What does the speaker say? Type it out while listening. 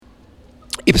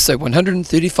episode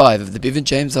 135 of the Bevan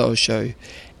James Eyles Show,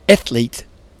 Athlete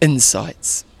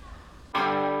Insights.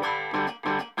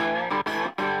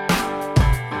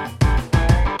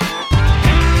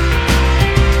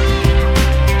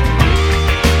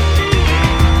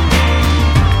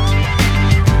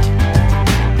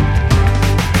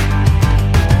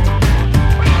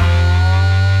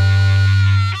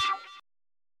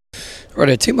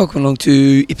 Righto team, welcome along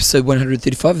to episode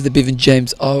 135 of the Bevan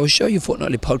James Eyles Show, your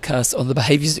fortnightly podcast on the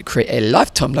behaviours that create a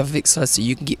lifetime love of exercise so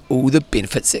you can get all the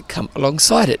benefits that come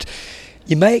alongside it.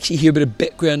 You may actually hear a bit of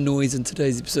background noise in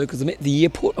today's episode because I'm at the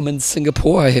airport. I'm in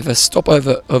Singapore. I have a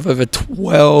stopover of over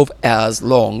 12 hours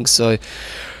long, so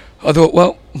I thought,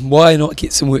 well, why not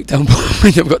get some work done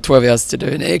when I've got 12 hours to do?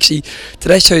 And actually,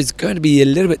 today's show is going to be a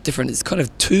little bit different. It's kind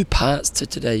of two parts to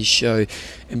today's show.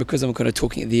 And because I'm kind of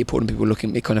talking at the airport and people are looking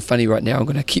at me kind of funny right now, I'm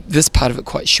going to keep this part of it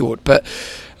quite short. But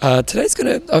I've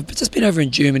just been over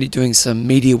in Germany doing some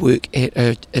media work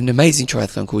at an amazing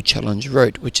triathlon called Challenge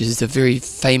Road, which is a very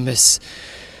famous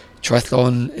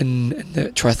triathlon in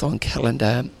the triathlon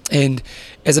calendar. And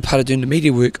as a part of doing the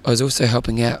media work, I was also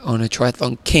helping out on a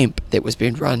triathlon camp that was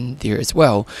being run there as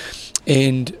well.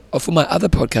 And for my other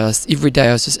podcast, every day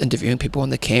I was just interviewing people on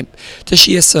the camp to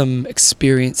share some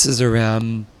experiences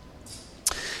around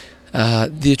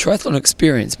the triathlon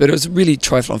experience, but it was really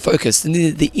triathlon focused. And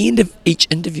then at the end of each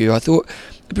interview, I thought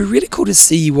it'd be really cool to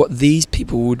see what these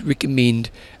people would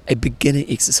recommend a beginner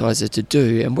exerciser to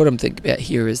do. And what I'm thinking about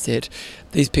here is that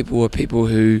these people were people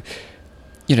who,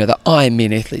 you know, the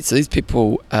Ironman athletes. So these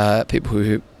people are people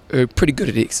who are pretty good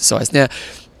at exercise. Now,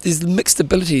 there's mixed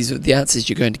abilities of the answers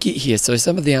you're going to get here. So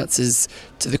some of the answers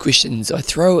to the questions I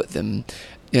throw at them,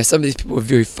 you know, some of these people are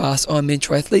very fast Ironman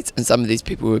triathletes, and some of these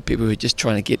people were people who are just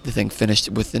trying to get the thing finished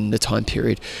within the time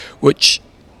period, which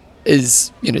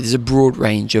is, you know, there's a broad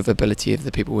range of ability of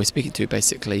the people we're speaking to,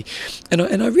 basically. And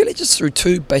I really just threw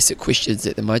two basic questions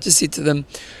at them. I just said to them,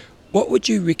 what would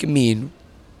you recommend?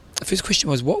 The first question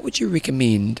was, what would you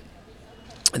recommend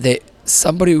that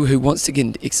somebody who wants to get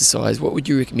into exercise, what would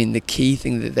you recommend the key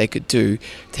thing that they could do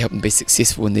to help them be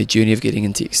successful in their journey of getting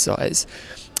into exercise?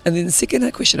 And then the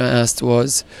second question I asked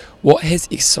was, what has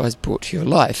exercise brought to your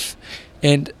life?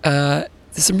 And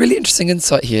there's some really interesting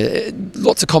insight here.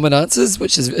 Lots of common answers,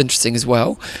 which is interesting as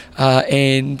well.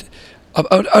 And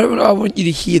I want you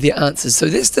to hear their answers. So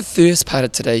that's the first part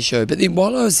of today's show. But then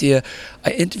while I was here,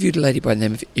 I interviewed a lady by the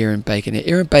name of Erin Baker. Now,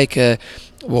 Erin Baker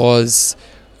was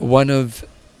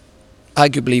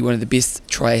arguably one of the best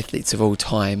triathletes of all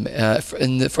time.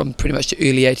 From pretty much the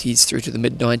early 80s through to the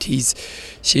mid-90s,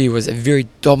 she was a very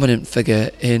dominant figure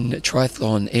in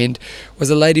triathlon and was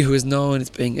a lady who was known as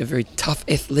being a very tough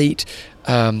athlete.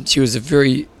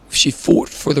 She fought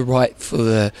for the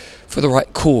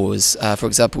right cause. For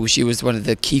example, she was one of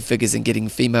the key figures in getting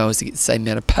females to get the same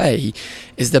amount of pay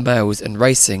as the males in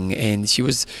racing, and she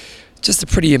was just a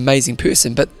pretty amazing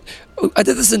person. But I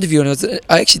did this interview, and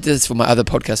I actually did this for my other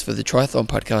podcast, for the triathlon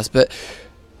podcast, but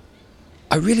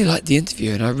I really liked the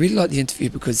interview,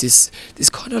 because there's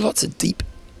kind of lots of deep,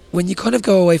 when you kind of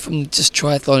go away from just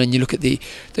triathlon and you look at the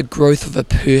growth of a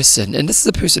person, and this is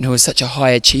a person who is such a high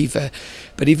achiever,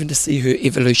 but even to see her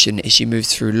evolution as she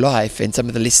moves through life and some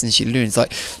of the lessons she learns,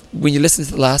 like when you listen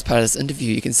to the last part of this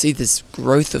interview, you can see this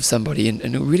growth of somebody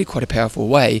in a really quite a powerful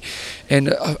way.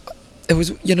 And it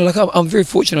was, you know, like I'm very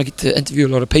fortunate I get to interview a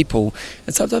lot of people,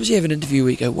 and sometimes you have an interview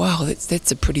where you go, wow,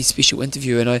 that's a pretty special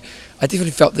interview. And I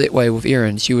definitely felt that way with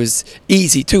Erin. She was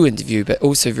easy to interview, but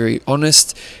also very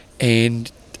honest, and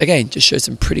again, just showed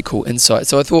some pretty cool insight.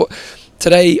 So I thought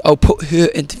today I'll put her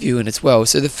interview in as well.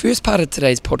 So the first part of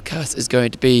today's podcast is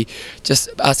going to be just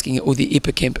asking all the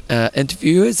EpiCamp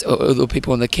interviewers or the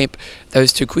people on the camp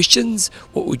those two questions.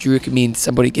 What would you recommend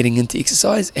somebody getting into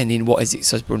exercise? And then what has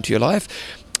exercise brought into your life?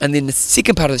 And then the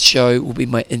second part of the show will be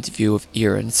my interview of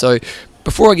Erin. So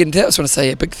before I get into that, I just want to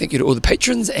say a big thank you to all the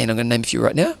patrons, and I'm going to name a few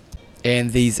right now. And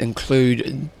these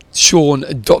include Sean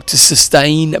Dr.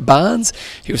 Sustain Barnes.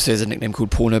 He also has a nickname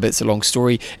called Porno, but it's a long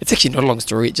story. It's actually not a long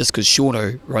story, it's just because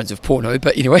Shauno rhymes with porno.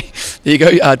 But anyway, there you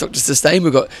go, Dr. Sustain.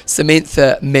 We've got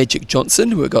Samantha Magic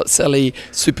Johnson. We've got Sally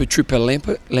Super Trooper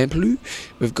Lampaloo.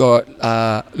 We've got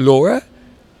Laura.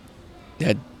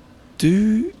 Now,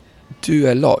 do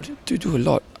a lot.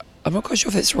 I'm not quite sure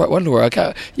if that's the right one, Laura.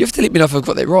 You have to let me know if I've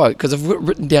got that right, because I've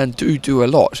written down do a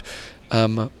lot.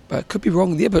 But I could be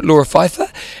wrong there, but Laura Pfeiffer.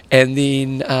 And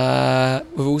then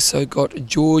we've also got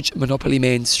George Monopoly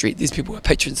Man Street. These people are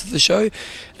patrons of the show.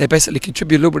 They basically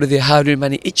contribute a little bit of their hard-earned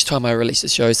money each time I release the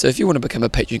show. So if you want to become a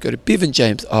patron, go to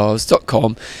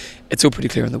bevanjameseyles.com It's all pretty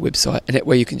clear on the website, and that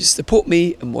way you can just support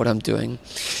me and what I'm doing.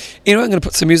 Anyway, I'm going to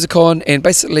put some music on, and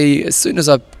basically as soon as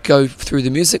I go through the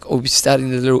music, I'll be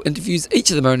starting the little interviews.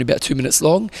 Each of them are only about 2 minutes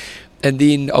long, and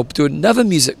then I'll do another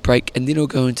music break, and then I'll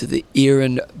go into the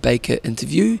Erin Baker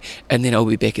interview, and then I'll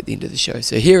be back at the end of the show.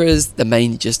 So here is the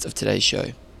main gist of today's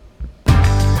show.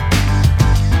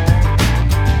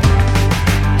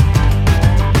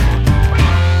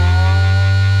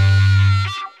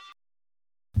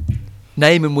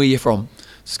 Name and where you're from.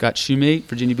 Scott Shoemate,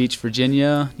 Virginia Beach,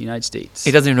 Virginia, United States. He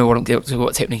doesn't even know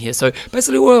what's happening here. So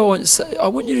basically what I want to say, I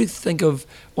want you to think of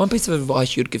one piece of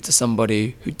advice you'd give to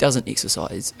somebody who doesn't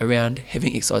exercise around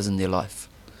having exercise in their life.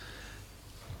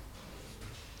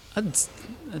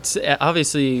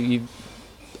 Obviously,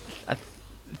 I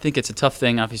think it's a tough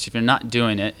thing. Obviously, if you're not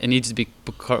doing it, it needs to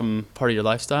become part of your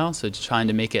lifestyle. So trying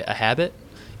to make it a habit,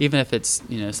 even if it's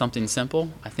something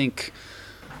simple. I think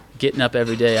getting up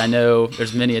every day. I know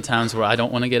there's many a times where I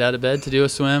don't want to get out of bed to do a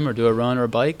swim or do a run or a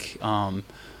bike,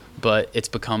 but it's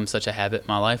become such a habit in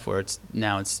my life where it's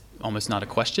almost not a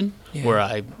question. Yeah. Where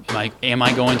am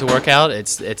I going to work out?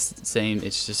 It's saying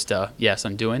it's just yes,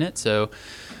 I'm doing it. So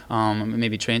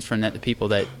maybe transferring that to people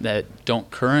that don't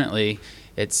currently.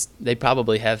 They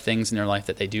probably have things in their life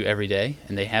that they do every day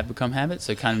and they have become habits.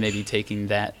 So kind of maybe taking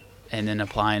that and then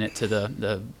applying it to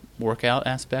the workout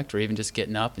aspect, or even just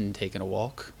getting up and taking a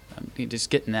walk. Just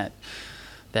getting that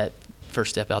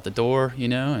first step out the door,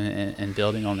 and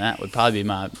building on that would probably be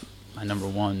my number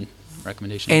one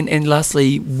recommendation. And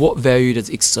lastly, what value does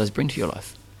exercise bring to your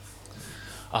life?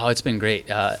 Oh, it's been great.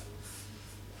 I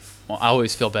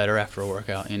always feel better after a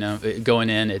workout. Going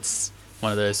in, it's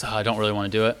one of those, I don't really want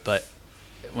to do it, but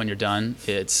when you're done,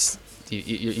 it's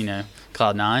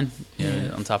cloud nine,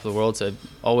 on top of the world. So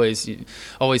always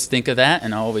think of that,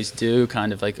 and I always do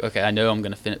kind of like, okay, I know I'm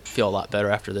going to feel a lot better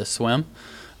after this swim.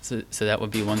 So that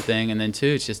would be one thing. And then two,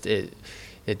 it's just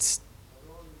it's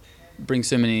brings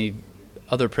so many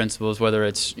other principles, whether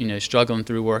it's struggling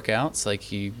through workouts,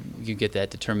 like you get that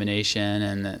determination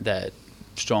and that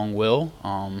strong will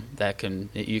that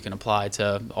you can apply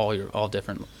to all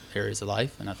different areas of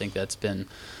life. And I think that's been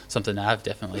something that I've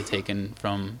definitely taken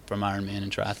from Ironman and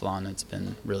triathlon. It's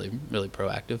been really, really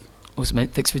proactive. Awesome,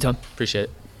 mate. Thanks for your time. Appreciate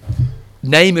it.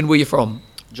 Name and where you're from.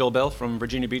 Joel Bell from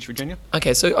Virginia Beach, Virginia.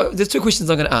 Okay, so there's two questions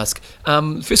I'm going to ask.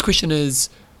 First question is,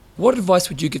 what advice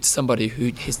would you give to somebody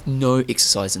who has no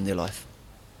exercise in their life?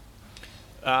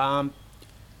 Well,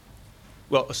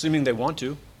 assuming they want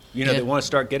to. They want to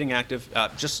start getting active.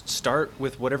 Just start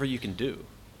with whatever you can do.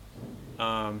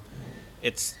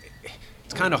 It's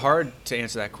kind of hard to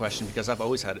answer that question because I've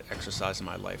always had exercise in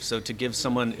my life. So to give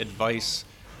someone advice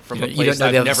from a place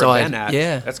I've never been at,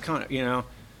 that's kind of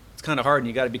it's kind of hard, and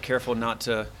you got to be careful not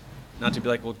to be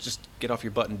like, well, just get off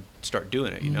your butt and start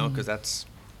doing it, because it's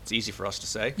easy for us to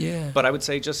say. Yeah. But I would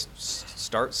say just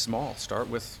start small. Start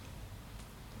with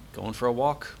going for a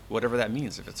walk, whatever that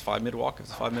means. If it's a 5-minute walk,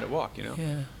 it's a 5-minute walk,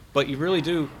 Yeah. But you really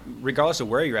do, regardless of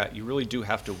where you're at, you really do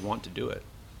have to want to do it.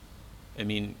 I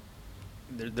mean,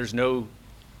 there's no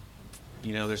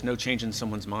change in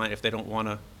someone's mind if they don't want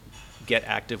to get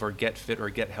active or get fit or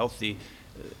get healthy.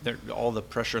 All the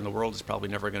pressure in the world is probably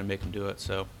never going to make them do it.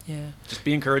 So just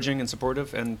be encouraging and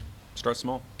supportive and start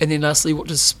small. And then lastly, what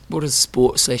does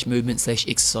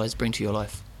sport/movement/exercise bring to your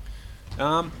life?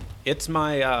 It's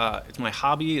my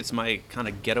hobby. It's my kind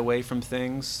of getaway from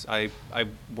things. I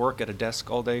work at a desk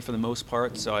all day for the most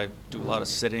part, so I do a lot of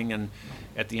sitting. And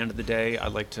at the end of the day, I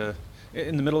like to,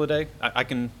 in the middle of the day,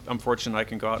 I'm fortunate I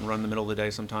can go out and run in the middle of the day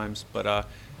sometimes. But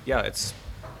it's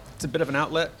a bit of an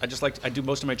outlet. I do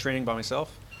most of my training by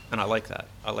myself, and I like that.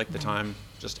 I like the time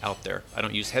just out there. I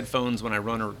don't use headphones when I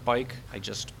run or bike. I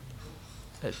just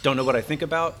don't know what I think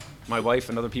about. My wife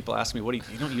and other people ask me, you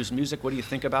don't use music, what do you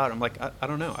think about? I'm like, I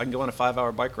don't know. I can go on a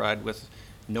 5-hour bike ride with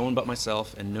no one but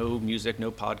myself and no music,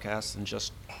 no podcasts, and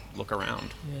just look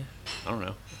around. Yeah. I don't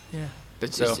know. Yeah.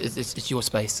 But it's your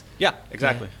space. Yeah,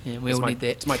 exactly. Yeah, we all need that.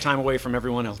 It's my time away from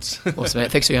everyone else. Awesome,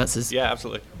 mate. Thanks for your answers. Yeah,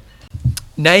 absolutely.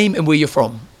 Name and where you're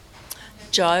from.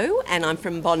 Jo, and I'm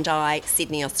from Bondi,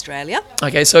 Sydney, Australia.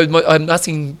 Okay, so I'm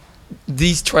asking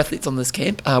these triathletes on this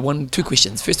camp 2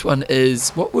 questions. First one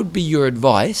is, what would be your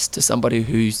advice to somebody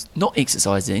who's not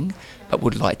exercising but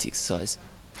would like to exercise?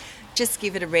 Just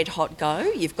give it a red hot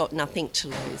go. You've got nothing to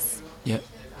lose. Yeah.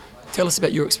 Tell us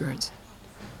about your experience.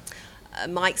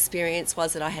 My experience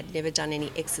was that I had never done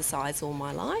any exercise all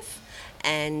my life,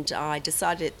 and I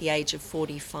decided at the age of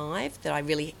 45 that I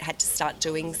really had to start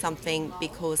doing something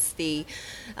because the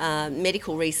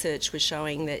medical research was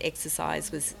showing that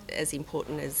exercise was as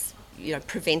important as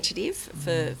preventative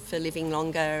for living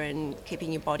longer and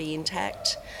keeping your body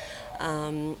intact.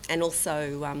 And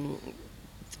also,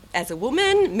 as a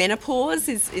woman, menopause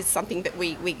is something that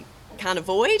we can't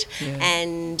avoid,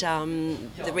 and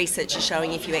the research is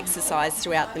showing if you exercise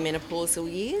throughout the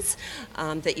menopausal years,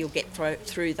 that you'll get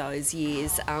through those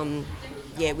years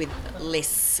with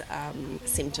less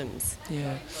symptoms.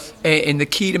 Yeah. And the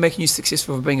key to making you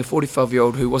successful for being a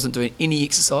 45-year-old who wasn't doing any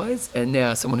exercise and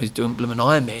now someone who's doing an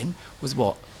Ironman was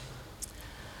what?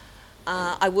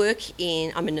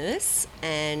 I'm a nurse,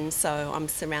 and so I'm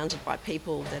surrounded by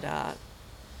people that are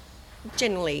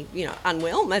generally,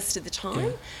 unwell most of the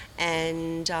time.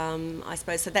 And I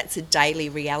suppose so that's a daily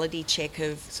reality check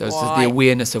of so it's the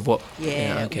awareness of what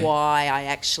why I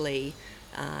actually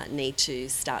need to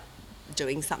start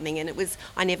doing something. And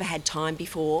I never had time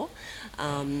before,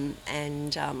 and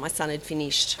my son had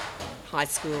finished high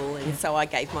school, and so I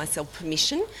gave myself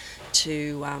permission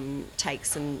to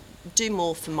do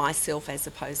more for myself as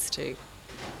opposed to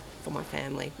for my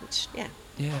family, which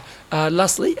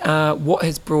lastly, what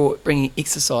has bringing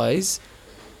exercise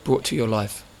brought to your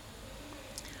life?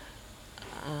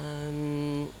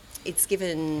 It's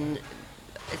given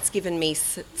me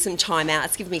some time out.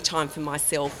 It's given me time for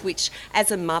myself, which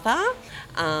as a mother,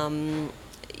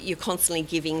 you're constantly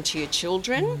giving to your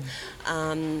children,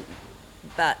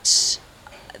 but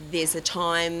there's a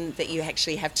time that you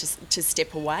actually have to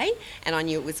step away, and I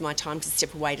knew it was my time to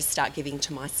step away to start giving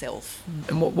to myself.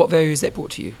 And what value has that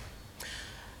brought to you?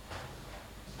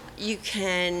 You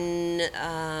can...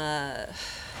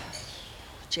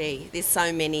 there's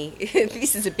so many.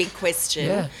 This is a big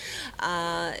question.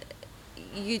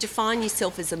 You define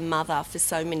yourself as a mother for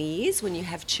so many years when you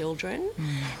have children,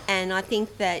 and I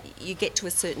think that you get to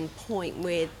a certain point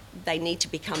where they need to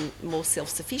become more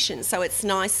self-sufficient. So it's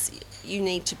nice, you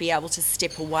need to be able to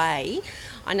step away.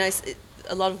 I know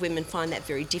a lot of women find that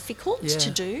very difficult to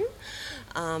do,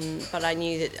 but I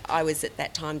knew that I was at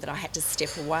that time that I had to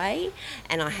step away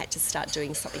and I had to start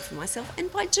doing something for myself. And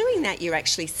by doing that, you're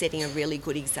actually setting a really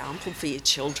good example for your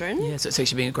children. Yeah, so it's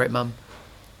actually being a great mum.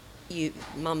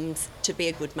 To be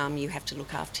a good mum, you have to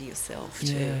look after yourself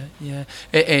too. Yeah.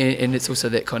 And it's also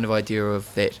that kind of idea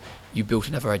of that you built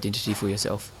another identity for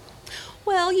yourself.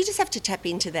 Well, you just have to tap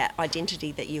into that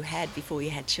identity that you had before you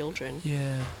had children.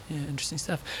 Yeah, interesting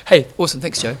stuff. Hey, awesome.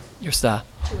 Thanks, Joe. You're a star.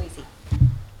 Too easy.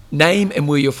 Name and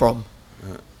where you're from.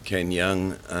 Ken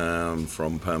Young,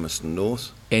 from Palmerston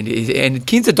North. And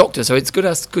Ken's a doctor, so it's good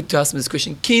to ask him this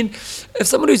question. Ken, if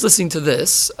someone who's listening to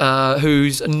this,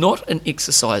 who's not an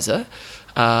exerciser,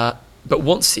 but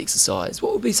wants to exercise,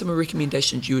 what would be some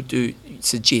recommendations you would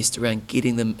suggest around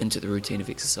getting them into the routine of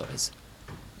exercise?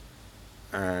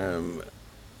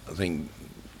 I think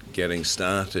getting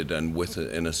started and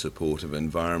in a supportive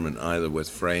environment, either with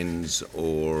friends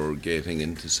or getting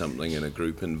into something in a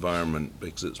group environment,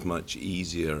 because it's much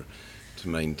easier to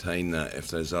maintain that if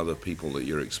there's other people that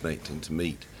you're expecting to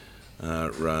meet,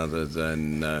 rather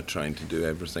than trying to do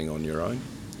everything on your own.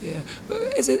 Yeah.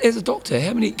 As a doctor,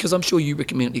 how many, because I'm sure you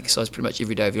recommend exercise pretty much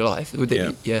every day of your life. Would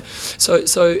that be,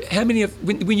 So how many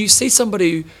when you see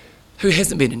somebody who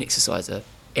hasn't been an exerciser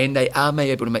and they are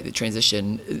able to make the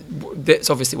transition, that's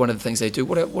obviously one of the things they do.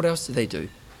 What else do they do?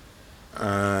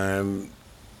 I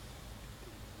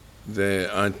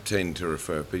tend to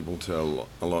refer people to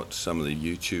a lot to some of the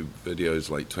YouTube videos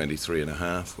like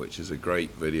 23.5, which is a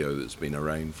great video that's been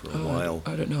around for a while.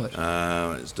 I don't know it.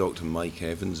 It's Dr. Mike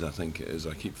Evans, I think it is.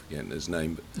 I keep forgetting his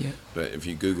name. But if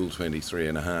you Google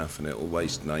 23.5, and it'll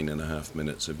waste 9.5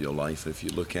 minutes of your life if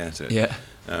you look at it.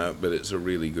 But it's a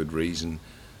really good reason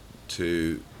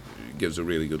gives a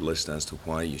really good list as to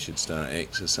why you should start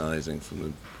exercising, from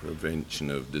the prevention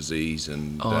of disease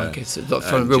and so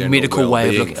from a real medical way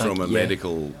of looking at it. From a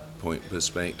medical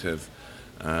perspective,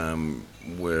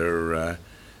 we're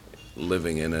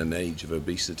living in an age of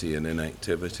obesity and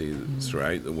inactivity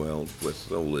throughout the world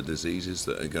with all the diseases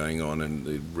that are going on, and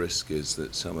the risk is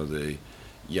that some of the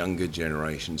younger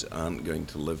generations aren't going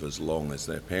to live as long as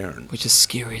their parents. Which is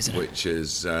scary, isn't it? Which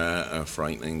is a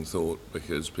frightening thought,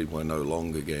 because people are no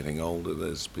longer getting older.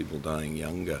 There's people dying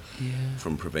younger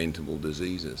from preventable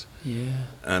diseases.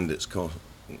 And it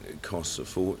costs a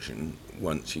fortune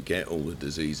once you get all the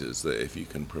diseases, that if you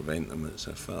can prevent them, it's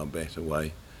a far better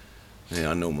way.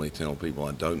 I normally tell people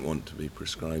I don't want to be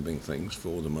prescribing things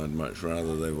for them. I'd much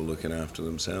rather they were looking after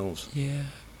themselves.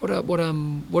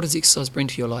 What does exercise bring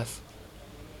to your life?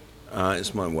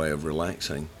 It's my way of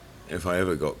relaxing. If I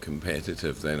ever got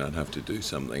competitive, then I'd have to do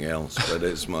something else. But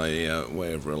it's my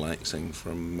way of relaxing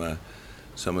from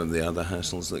some of the other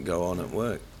hassles that go on at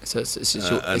work. So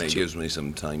it gives me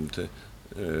some time to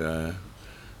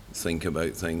think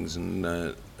about things and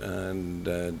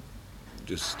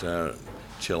just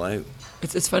chill out.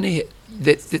 It's funny,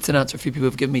 that's an answer a few people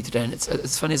have given me today, and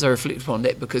it's funny as I reflect upon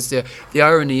that, because the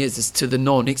irony is to the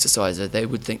non-exerciser, they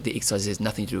would think that exercise has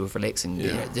nothing to do with relaxing.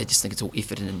 Yeah. They just think it's all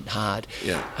effort and hard.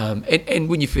 Yeah. And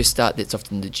when you first start, that's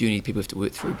often the journey people have to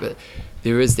work through, but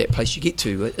there is that place you get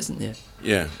to, isn't there?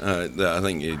 Yeah, I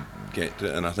think you get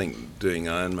to, and I think doing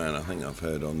Ironman, I think I've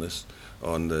heard on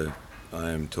the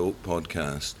I Am Talk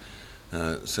podcast,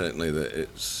 certainly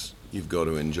that you've got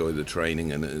to enjoy the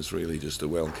training, and it is really just a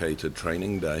well-catered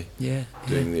training day. Yeah.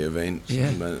 Doing the events. Yeah.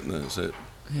 And that's it.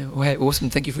 Yeah. Well, hey, awesome.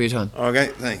 Thank you for your time. Okay,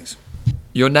 thanks.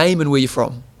 Your name and where you're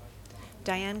from?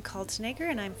 Diane Kaltenegger,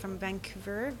 and I'm from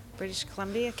Vancouver, British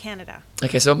Columbia, Canada.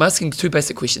 Okay, so I'm asking two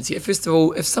basic questions here. First of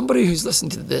all, if somebody who's listening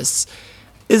to this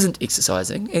isn't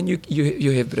exercising, and you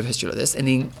have a bit of history like this, and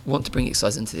then want to bring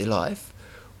exercise into their life,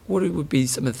 what would be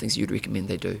some of the things you'd recommend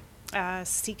they do?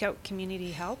 Seek out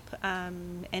community help,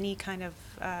 any kind of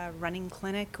running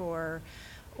clinic or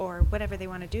whatever they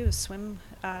want to do. Swim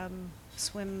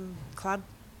club,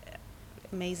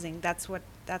 amazing. That's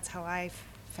how I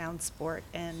found sport,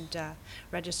 and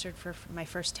registered for my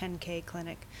first 10K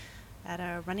clinic at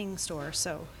a running store.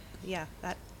 So yeah,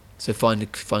 that. So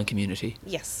find community.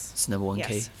 Yes. It's number one yes,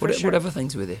 key. for sure. What other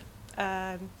things were there?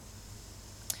 I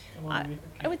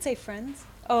would say friends.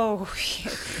 Oh,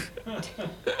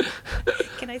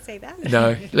 can I say that?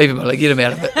 No, leave him. Get him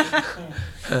out of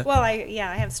it. Well, I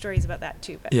have stories about that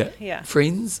too. But yeah.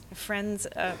 Friends. Friends.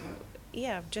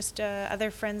 Just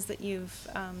other friends that you've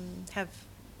have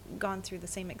gone through the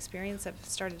same experience, have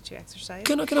started to exercise.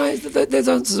 Can I? Those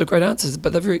answers are great answers,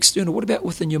 but they're very external. What about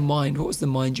within your mind? What was the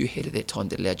mind you had at that time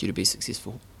that allowed you to be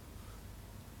successful?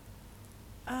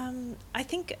 I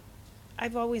think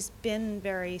I've always been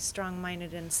very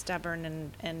strong-minded and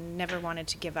stubborn, and never wanted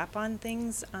to give up on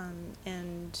things.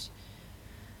 And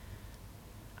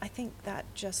I think that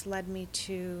just led me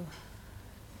to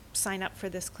sign up for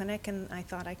this clinic, and I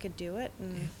thought I could do it.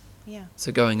 And yeah.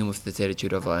 So going in with this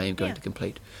attitude of I am going to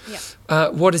complete. Yeah.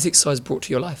 What has exercise brought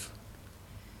to your life?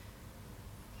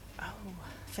 Oh,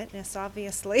 fitness,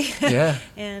 obviously. Yeah.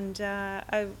 And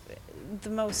the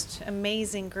most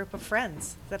amazing group of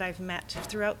friends that I've met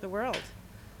throughout the world.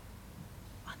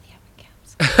 On the Ironman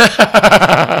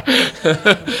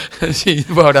camps.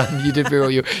 Well done. You did very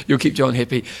well. You'll keep John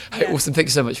happy. Hey, Yeah. awesome. Thank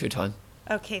you so much for your time.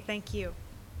 Okay, thank you.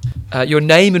 Your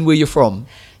name and where you're from?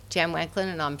 Jan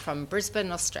Wanklin, and I'm from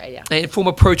Brisbane, Australia. And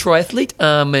former pro triathlete,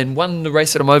 and won the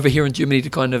race that I'm over here in Germany to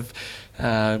kind of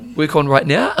work on right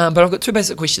now. But I've got two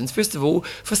basic questions. First of all,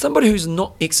 for somebody who's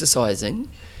not exercising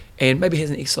and maybe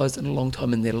hasn't exercised in a long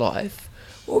time in their life,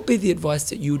 what would be the advice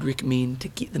that you would recommend to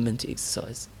get them into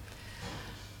exercise?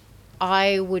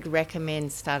 I would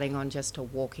recommend starting on just a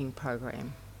walking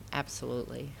program,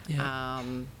 absolutely. Yeah.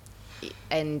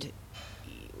 And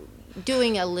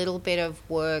doing a little bit of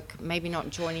work, maybe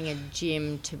not joining a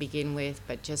gym to begin with,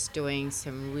 but just doing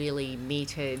some really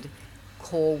metered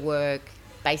core work,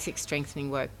 basic strengthening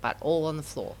work, but all on the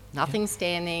floor. Nothing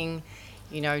standing,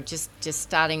 just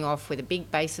starting off with a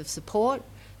big base of support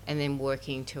and then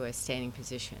working to a standing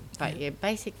position. But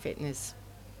basic fitness,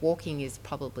 walking is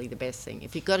probably the best thing.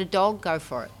 If you've got a dog, go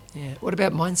for it. Yeah. What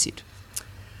about mindset?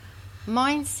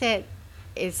 Mindset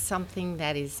is something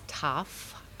that is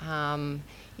tough.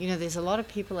 There's a lot of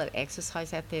people that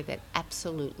exercise out there that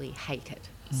absolutely hate it.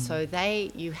 So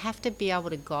you have to be able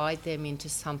to guide them into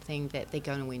something that they're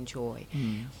going to enjoy.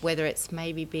 Whether it's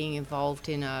maybe being involved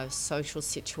in a social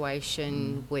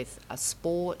situation with a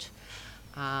sport,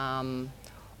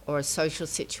 or a social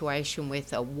situation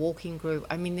with a walking group.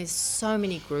 I mean, there's so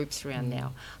many groups around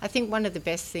now. I think one of the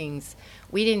best things,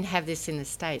 we didn't have this in the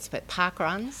States, but park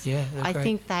runs, I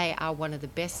think they are one of the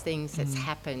best things that's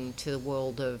happened to the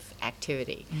world of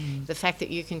activity. The fact that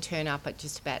you can turn up at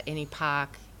just about any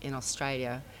park in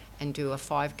Australia and do a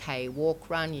 5K walk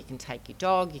run, you can take your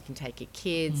dog, you can take your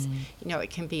kids, it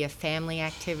can be a family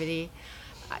activity.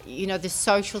 The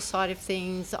social side of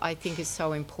things, I think, is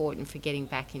so important for getting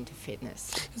back into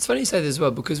fitness. It's funny you say that as well,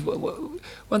 because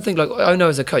one thing, like I know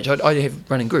as a coach, I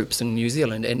have running groups in New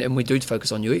Zealand, and we do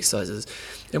focus on new exercises.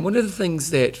 And one of the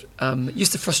things that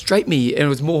used to frustrate me, and it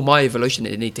was more my evolution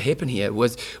that needed to happen here,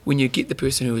 was when you get the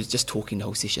person who was just talking the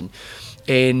whole session.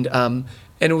 And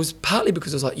it was partly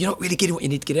because I was like, you're not really getting what you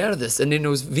need to get out of this. And then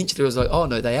eventually I was like, oh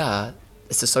no, they are.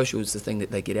 It's the social is the thing that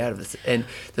they get out of this, and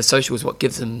the social is what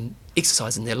gives them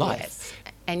exercise in their life. Yes.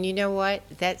 And you know what?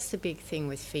 That's the big thing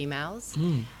with females.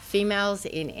 Females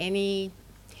in any,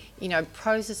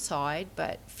 pros aside,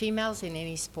 but females in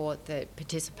any sport that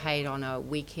participate on a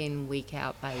week in, week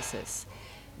out basis,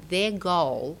 their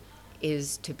goal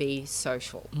is to be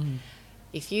social.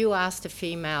 if you asked a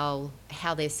female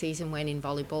how their season went in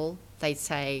volleyball, they'd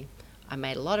say, I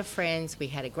made a lot of friends, we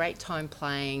had a great time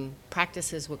playing,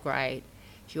 practices were great.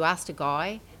 If you asked a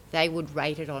guy, they would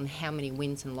rate it on how many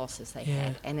wins and losses they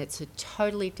had. And it's a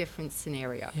totally different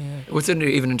scenario. What's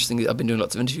even interesting, I've been doing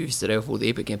lots of interviews today with all the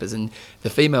Epic campers, and the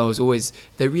females always,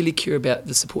 they really care about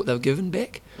the support they've given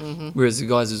back, whereas the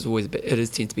guys is always,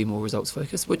 tend to be more results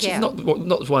focused, which is not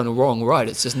one or wrong or right,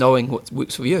 it's just knowing what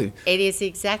works for you. It is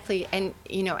exactly, and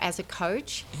as a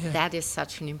coach, that is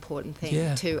such an important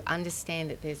thing, to understand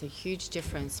that there's a huge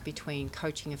difference between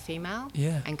coaching a female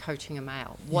and coaching a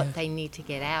male, what they need to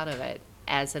get out of it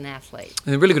as an athlete.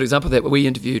 And a really good example of that, I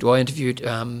interviewed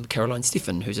Caroline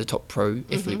Steffen, who's a top pro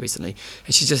athlete recently,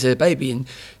 and she's just had a baby, and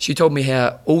she told me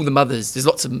how all the mothers, there's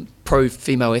lots of pro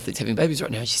female athletes having babies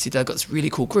right now, and she said they've got this really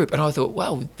cool group, and I thought,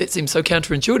 wow, that seems so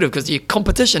counterintuitive because you're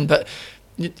competition, but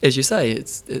as you say,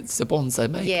 it's the bonds they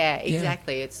make. Yeah,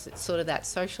 exactly. It's sort of that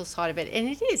social side of it, and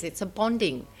it's a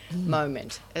bonding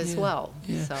moment as well.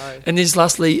 So. And then just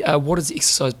lastly, what does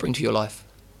exercise bring to your life?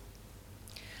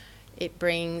 It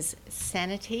brings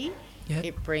sanity. Yep.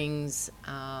 It brings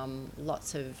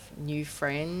lots of new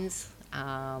friends.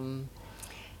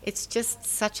 It's just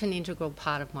such an integral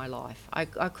part of my life. I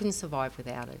couldn't survive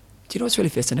without it. Do you know what's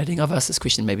really fascinating? I've asked this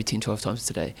question maybe 10, 12 times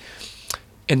today,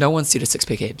 and no one said a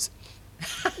six-pack abs.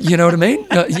 You know what I mean?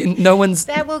 No one's...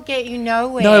 That will get you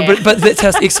nowhere. No, but that's how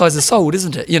exercise is sold,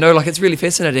 isn't it? It's really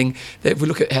fascinating that if we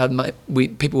look at how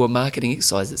people were marketing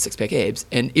exercise at six-pack abs,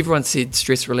 and everyone said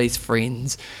stress release,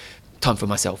 friends, time for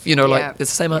myself. It's the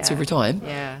same answer every time.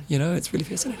 Yeah. It's really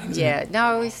fascinating, isn't it?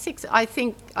 No, I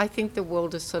think the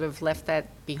world has sort of left that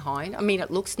behind. I mean,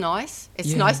 it looks nice.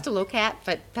 It's nice to look at,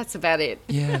 but that's about it.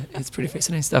 Yeah, it's pretty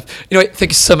fascinating stuff. Anyway, thank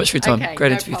you so much for your time. Okay, Great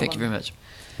no interview. problem. Thank you very much.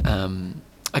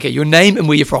 Okay, your name and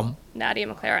where you're from. Nadia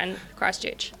McLaren,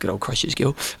 Christchurch. Good old Christchurch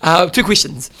girl. 2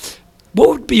 questions. What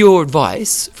would be your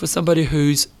advice for somebody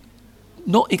who's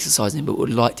not exercising but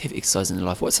would like to have exercise in their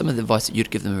life? What's some of the advice that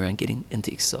you'd give them around getting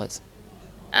into exercise?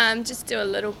 Just do a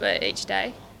little bit each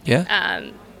day. Yeah?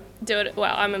 Do it,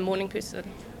 well, I'm a morning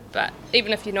person, but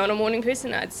even if you're not a morning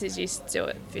person, I'd suggest do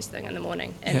it first thing in the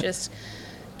morning and just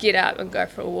get up and go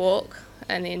for a walk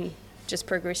and then just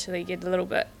progressively get a little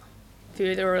bit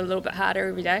further or a little bit harder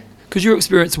every day. Because your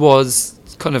experience was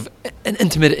kind of an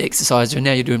intermittent exerciser, and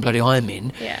now you're doing bloody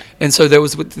Ironman. Yeah. And so that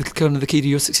was kind of the key to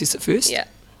your success at first? Yeah.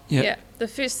 The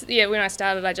first, when I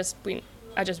started, I just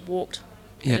walked.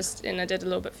 Yeah. And I did a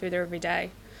little bit further every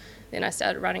day. Then I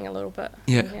started running a little bit.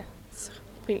 Yeah. So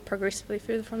went progressively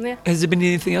further from there. Has there been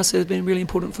anything else that has been really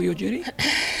important for your journey?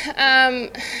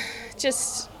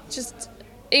 Just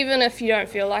even if you don't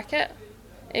feel like it,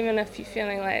 even if you're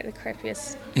feeling like the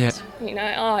crappiest,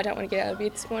 I don't want to get out of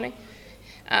bed this morning.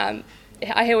 I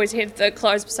always have the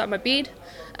clothes beside my bed,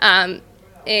 and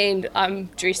I'm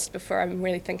dressed before I'm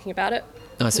really thinking about it.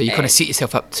 Oh, so you kind of set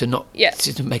yourself up to not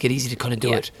to make it easy to kind of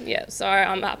do it. Yeah, so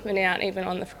I'm up and out even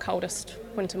on the coldest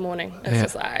winter morning. It's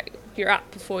just like you're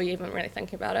up before you even really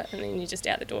think about it, and then you're just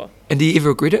out the door. And do you ever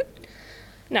regret it?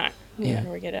 No, never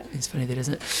regret it. It's funny that,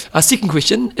 isn't it? Our second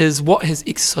question is, what has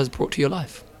exercise brought to your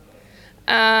life?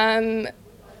 Friends.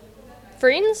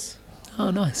 Oh,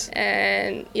 nice.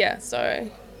 And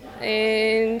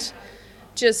and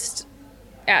just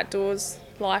outdoors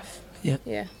life. Yeah.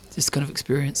 Yeah. Just kind of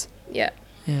experience. Yeah.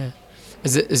 Yeah.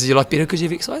 Is your life better because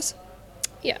you've exercised?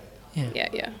 Yeah. Yeah.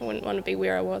 Yeah. I wouldn't want to be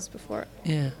where I was before it.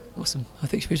 Yeah. Awesome.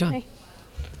 Thanks for your time. Hey.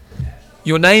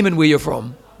 Your name and where you're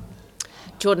from.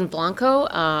 Jordan Blanco,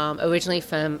 originally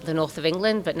from the north of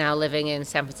England, but now living in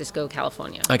San Francisco,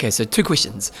 California. Okay, so 2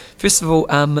 questions. First of all,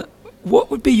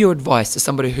 what would be your advice to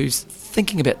somebody who's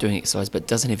thinking about doing exercise but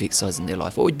doesn't have exercise in their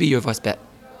life? What would be your advice about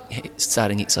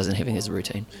starting exercise and having it as a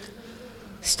routine?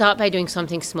 Start by doing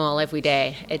something small every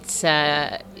day. It's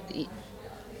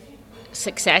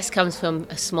success comes from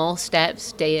small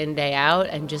steps day in, day out,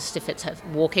 and just if it's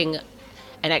walking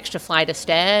an extra flight of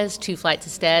stairs, 2 flights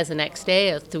of stairs the next day,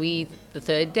 or 3 the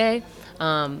third day,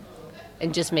 and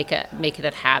just make it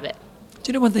a habit.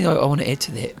 Do you know one thing I want to add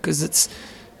to that? Because it's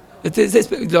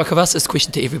like I've asked this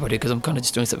question to everybody because I'm kind of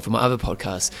just doing something for my other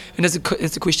podcast, and it's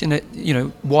a question that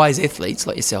wise athletes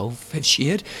like yourself have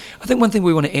shared. I think one thing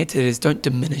we want to add to that is don't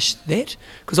diminish that,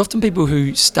 because often people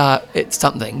who start at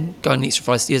something, going an extra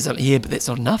 5 stairs, are like, but that's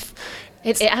not enough.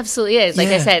 It absolutely is. Like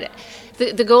I said,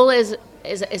 the goal is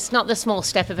it's not the small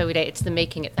step of every day, it's the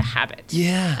making it the habit.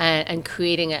 Yeah. And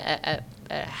creating a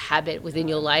habit within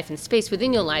your life and space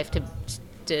within your life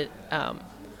to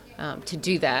to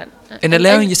do that. And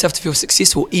allowing yourself to feel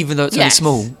successful even though it's only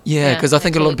small. Yeah, because I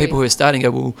think a lot of people who are starting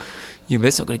go, well,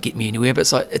 that's not going to get me anywhere. But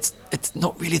it's like, it's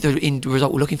not really the end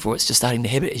result we're looking for. It's just starting the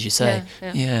habit, as you say.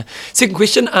 Yeah. Second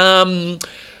question,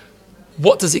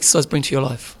 what does exercise bring to your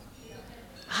life?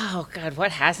 Oh, God,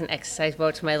 what hasn't exercise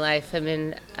brought to my life? I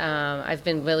mean, I've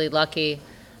been really lucky.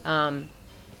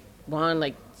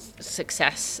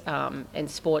 Success in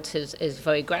sports is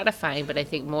very gratifying, but I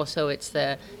think more so it's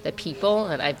the people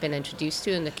that I've been introduced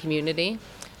to in the community.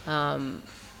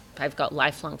 I've got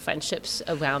lifelong friendships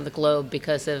around the globe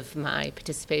because of my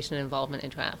participation and involvement in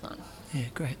triathlon. Yeah,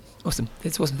 great. Awesome.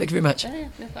 That's awesome. Thank you very much. Yeah,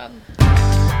 no problem.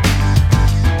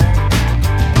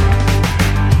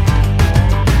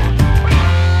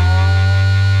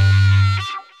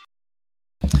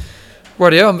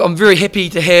 Rightio, I'm very happy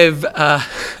to have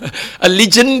a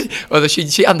legend, although she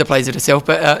underplays it herself,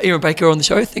 but Erin Baker on the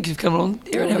show. Thank you for coming on,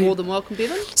 Erin. You're more than welcome,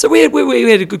 Bevan. So we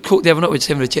had a good talk the other night. We were just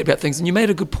having a chat about things, and you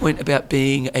made a good point about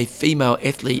being a female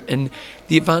athlete and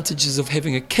the advantages of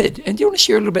having a kid. And do you want to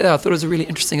share a little bit of that? I thought it was a really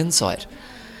interesting insight.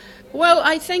 Well,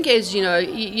 I think as, you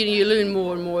learn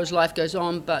more and more as life goes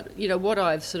on, but, what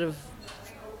I've sort of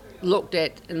looked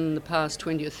at in the past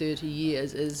 20 or 30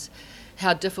 years is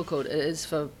how difficult it is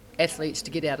for athletes to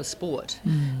get out of sport.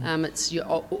 It's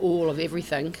all of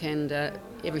everything and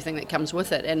everything that comes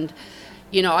with it. And,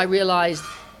 I realised,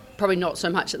 probably not so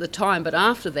much at the time, but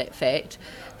after that fact,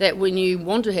 that when you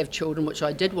want to have children, which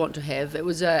I did want to have, it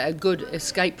was a good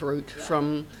escape route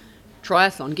from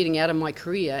triathlon, getting out of my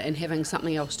career and having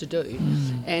something else to do.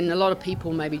 And a lot of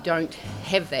people maybe don't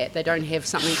have that. They don't have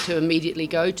something to immediately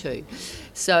go to.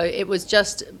 So it was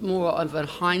just more of a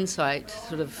hindsight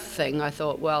sort of thing. I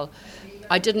thought, well,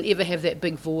 I didn't ever have that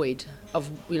big void of,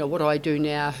 what do I do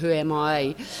now? Who am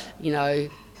I?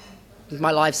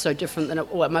 My life's so different than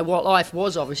my life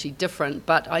was obviously different,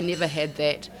 but I never had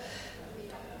that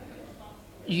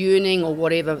yearning or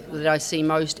whatever that I see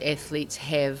most athletes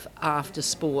have after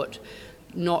sport,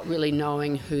 not really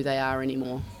knowing who they are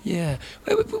anymore. Yeah.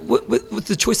 With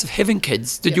the choice of having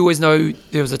kids, did you always know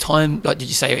there was a time, like did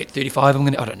you say at 35,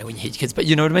 I don't know when you had kids, but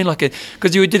you know what I mean?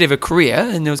 Because you did have a career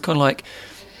and there was kind of like,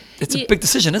 it's a big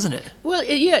decision, isn't it? Well,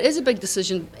 it is a big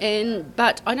decision,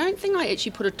 but I don't think I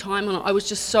actually put a time on it. I was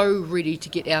just so ready to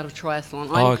get out of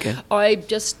triathlon.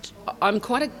 I'm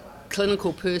quite a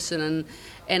clinical person,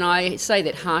 and I say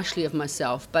that harshly of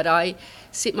myself, but I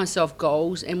set myself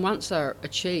goals, and once they're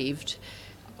achieved,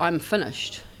 I'm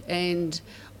finished. And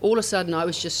all of a sudden, I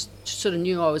was just sort of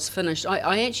knew I was finished.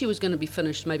 I actually was going to be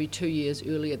finished maybe 2 years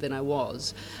earlier than I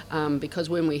was, because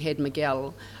when we had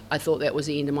Miguel, I thought that was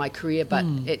the end of my career, but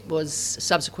it was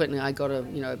subsequently I got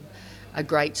a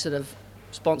great sort of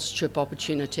sponsorship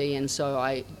opportunity, and so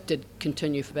I did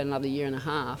continue for about another year and a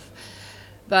half.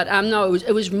 But no,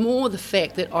 it was more the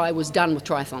fact that I was done with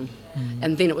triathlon,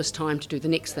 and then it was time to do the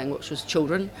next thing, which was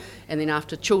children, and then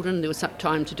after children there was some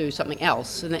time to do something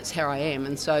else, and that's how I am,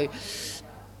 and so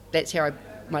that's how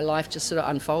my life just sort of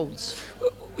unfolds.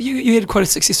 You had quite a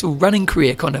successful running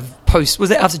career kind of post. Was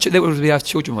that after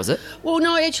children, was it? Well,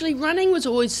 no, actually running was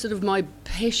always sort of my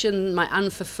passion, my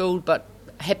unfulfilled but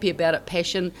happy about it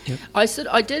passion. Yep.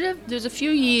 There's a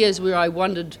few years where I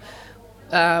wondered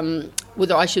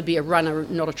whether I should be a runner,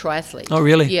 not a triathlete. Oh,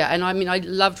 really? Yeah, and I mean, I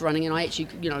loved running, and I actually,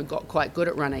 got quite good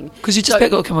at running. Because you just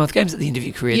got the Commonwealth Games at the end of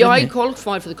your career, yeah, didn't I you?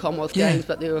 qualified for the Commonwealth Games,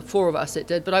 but there were 4 of us that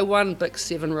did. But I won BIC's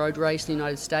 7 road race in the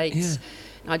United States.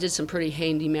 Yeah. I did some pretty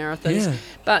handy marathons. Yeah.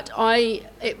 But I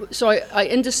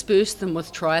interspersed them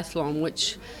with triathlon,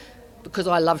 which, because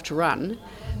I love to run,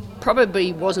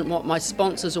 probably wasn't what my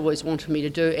sponsors always wanted me to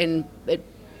do. And,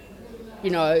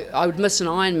 I would miss an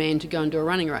Ironman to go and do a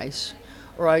running race.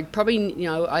 Or I'd probably,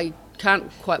 I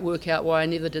can't quite work out why I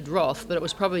never did Roth, but it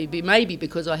was probably maybe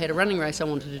because I had a running race I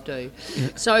wanted to do. Yeah.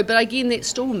 So, but again, that's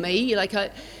still me.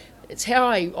 It's how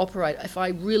I operate. If I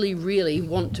really, really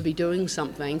want to be doing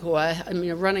something,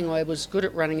 running, I was good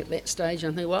at running at that stage,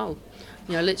 and I think, well,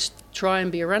 let's try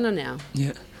and be a runner now.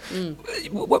 Yeah.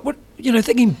 What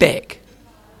thinking back,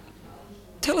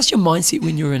 tell us your mindset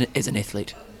when you were as an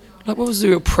athlete. What was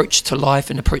your approach to life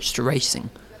and approach to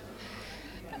racing?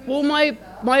 Well,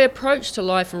 my approach to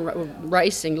life and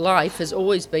racing life has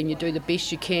always been you do the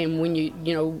best you can when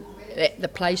you at the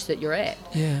place that you're at.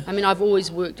 Yeah. I mean, I've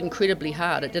always worked incredibly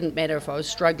hard. It didn't matter if I was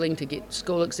struggling to get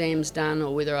school exams done,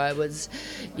 or whether I was,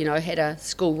 had a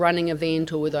school running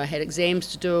event, or whether I had exams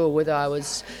to do, or whether I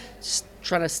was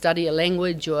trying to study a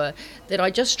language, or that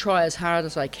I just try as hard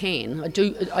as I can.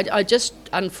 I just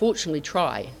unfortunately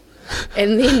try.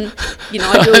 And then,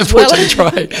 I do as well.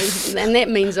 And that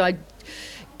means I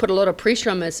put a lot of pressure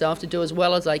on myself to do as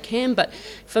well as I can. But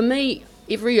for me,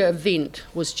 every event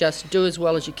was just do as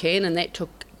well as you can, and that took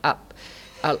up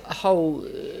a whole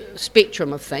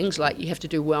spectrum of things, like you have to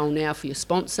do well now for your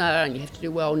sponsor, and you have to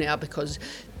do well now because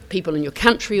people in your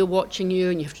country are watching you,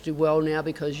 and you have to do well now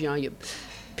because your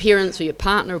parents or your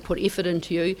partner have put effort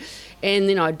into you. And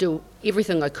then I'd do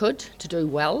everything I could to do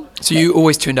well. So you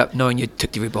always turned up knowing you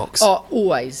ticked every box? Oh,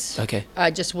 always. Okay.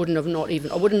 I just wouldn't have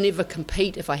I wouldn't never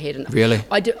compete if I hadn't. Really?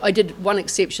 I did one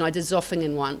exception. I did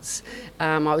Zofingen once.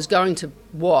 I was going to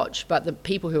watch, but the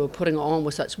people who were putting it on were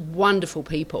such wonderful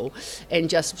people and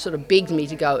just sort of begged me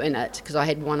to go in it because I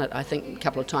had won it, I think, a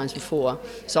couple of times before.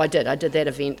 So I did that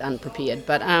event unprepared.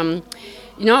 But, I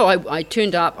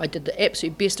turned up, I did the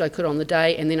absolute best I could on the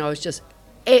day, and then I was just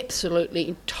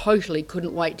absolutely, totally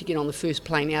couldn't wait to get on the first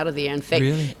plane out of there. In fact,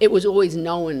 Really? it was always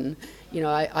known,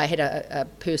 I had a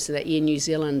person at Air New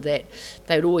Zealand that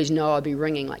they would always know I'd be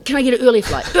ringing, like, can I get an earlier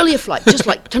flight, just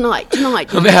like tonight. I'm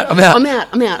out now. And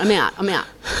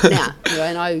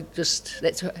I just,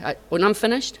 when I'm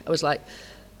finished, I was like,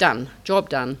 done, job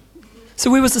done. So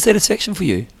where was the satisfaction for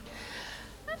you?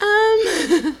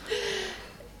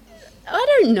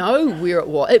 I don't know where it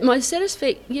was. My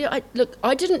satisfaction,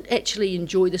 I didn't actually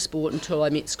enjoy the sport until I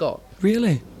met Scott.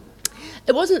 Really?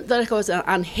 It wasn't that I was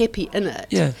unhappy in it.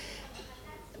 Yeah.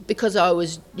 Because I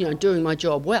was, doing my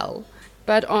job well.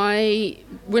 But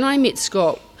when I met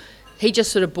Scott, he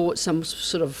just sort of brought some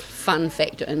sort of fun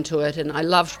factor into it, and I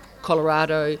loved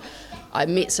Colorado. I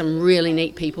met some really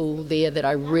neat people there that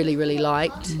I really, really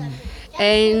liked.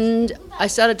 And I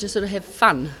started to sort of have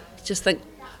fun. Just think,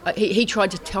 he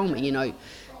tried to tell me,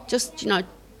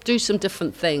 do some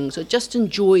different things or just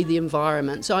enjoy the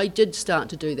environment. So I did start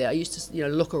to do that. I used to,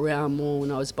 look around more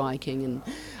when I was biking, and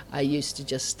I used to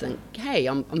just think, hey,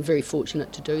 I'm very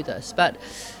fortunate to do this. But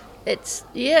it's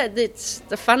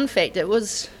the fun fact. It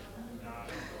was,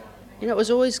 it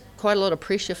was always quite a lot of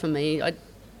pressure for me. I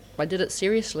did it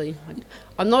seriously.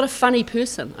 I'm not a funny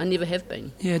person. I never have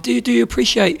been. Yeah. Do you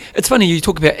appreciate? It's funny you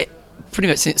talk about. Pretty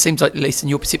much it seems like, at least in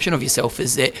your perception of yourself,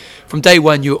 is that from day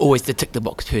one you were always the tick the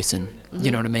box person. Mm-hmm.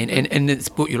 You know what I mean? And it's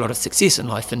brought you a lot of success in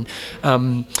life. And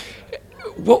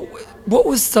what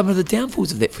was some of the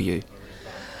downfalls of that for you?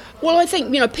 Well, I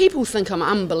think, people think I'm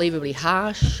unbelievably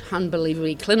harsh,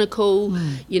 unbelievably clinical,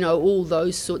 all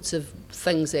those sorts of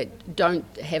things that don't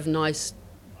have nice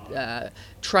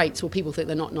traits, or people think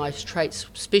they're not nice traits,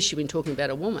 especially when talking about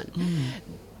a woman.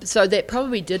 So that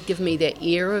probably did give me that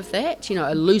air of that,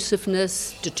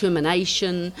 elusiveness,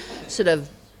 determination, sort of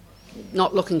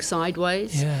not looking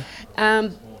sideways. Yeah.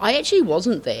 I actually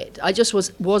wasn't that. I just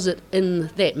was it in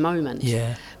that moment.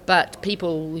 Yeah. But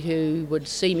people who would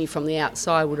see me from the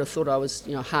outside would have thought I was,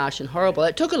 harsh and horrible.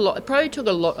 It probably took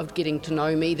a lot of getting to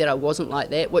know me that I wasn't like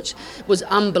that, which was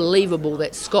unbelievable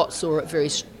that Scott saw it very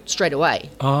straight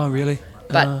away. Oh, really?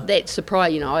 But that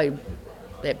surprise,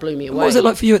 that blew me away. What was it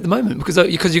like for you at the moment? Because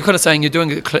you're kind of saying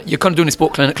you're kind of doing the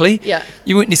sport clinically. Yeah.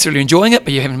 You weren't necessarily enjoying it,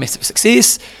 but you're having massive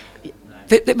success.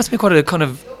 That must be quite a kind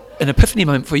of an epiphany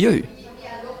moment for you.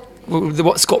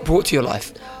 What Scott brought to your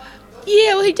life.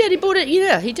 Yeah, well, he did. He brought it.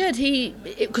 Yeah, he did.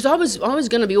 Because I was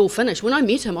going to be all finished when I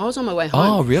met him. I was on my way home.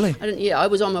 Oh, really? I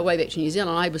was on my way back to New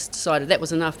Zealand. I decided that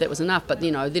was enough. But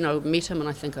then I met him, and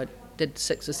I think I did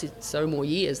 6 or so more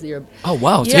years there. Oh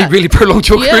wow! Yeah. So you really prolonged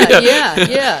your career.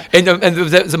 Yeah. And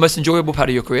that was the most enjoyable part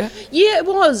of your career. Yeah, it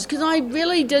was, because I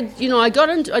really did. I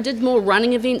did more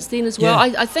running events then as well.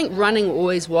 Yeah. I think running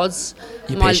always was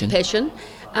your my passion.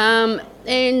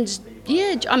 And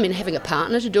yeah, I mean, having a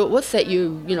partner to do it with that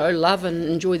you love and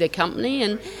enjoy their company,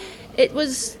 and it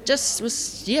was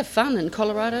fun in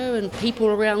Colorado and people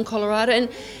around Colorado,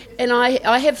 and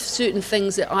I have certain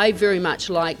things that I very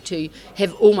much like to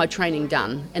have all my training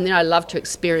done, and then I love to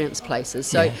experience places.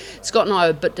 So Scott and I are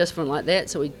a bit different like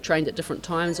that, so we trained at different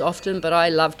times often, but I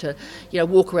love to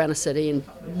walk around a city and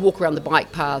walk around the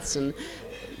bike paths and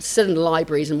sit in the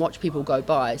libraries and watch people go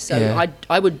by. So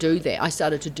I would do that. I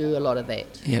started to do a lot of that.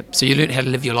 Yeah. So you learned how to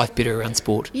live your life better around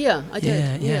sport. Yeah, I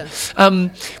did. Yeah.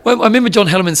 Well, I remember John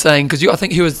Hellerman saying, because I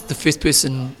think you were the first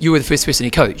person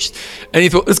he coached, and he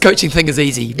thought this coaching thing is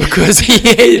easy because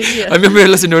I remember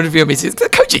listening to an interview of him. He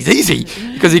said, coaching's easy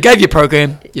because he gave you a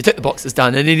program, you tick the boxes,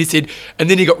 done, and then he said, and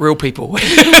then he got real people.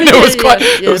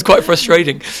 It was quite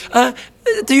frustrating.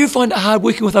 Do you find it hard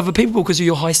working with other people because of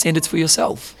your high standards for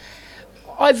yourself?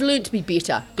 I've learned to be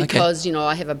better because,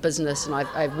 I have a business and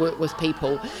I've worked with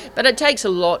people. But it takes a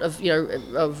lot of,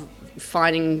 of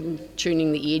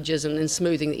tuning the edges and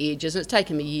smoothing the edges. It's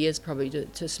taken me years probably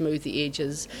to smooth the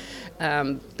edges.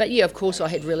 But yeah, of course I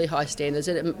had really high standards,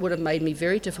 and it would have made me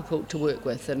very difficult to work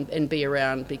with and be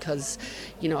around because,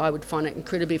 I would find it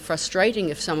incredibly frustrating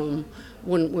if someone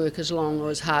wouldn't work as long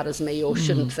or as hard as me, or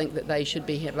shouldn't think that they should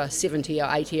have a 70 or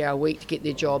 80 hour week to get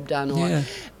their job done.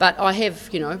 But I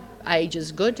have, age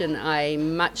is good, and I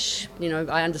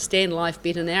understand life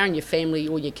better now, and your family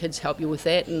or your kids help you with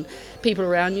that, and people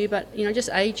around you. But,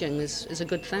 just aging is a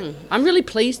good thing. I'm really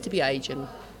pleased to be aging.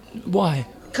 Why?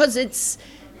 Because it's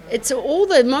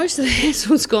most of the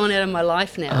hassle's gone out of my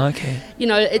life now. Okay.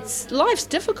 Life's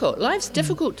difficult. Life's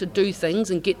difficult to do things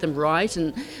and get them right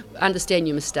and understand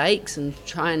your mistakes and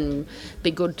try and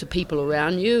be good to people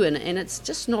around you, and it's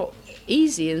just not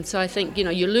easy. And so I think,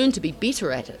 you learn to be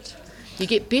better at it. You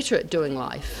get better at doing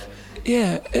life.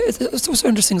 Yeah, it's also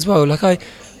interesting as well. Like I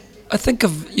think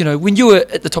of, when you were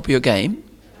at the top of your game,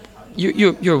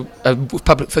 you're a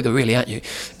public figure, really, aren't you?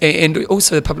 And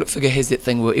also the public figure has that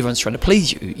thing where everyone's trying to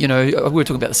please you. We were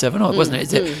talking about the 7 Odd,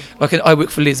 wasn't it? Like I work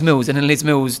for Les Mills, and in Les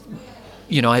Mills,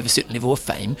 I have a certain level of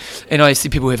fame, and I see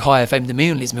people who have higher fame than me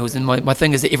in Les Mills, and my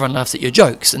thing is that everyone laughs at your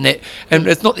jokes, and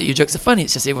it's not that your jokes are funny,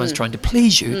 it's just everyone's trying to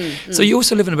please you. So you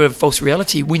also live in a bit of a false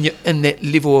reality when you're in that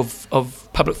level of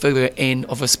public figure and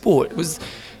of a sport.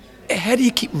 How do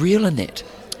you keep real in that?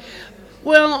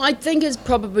 Well, I think it's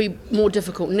probably more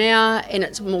difficult now, and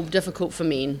it's more difficult for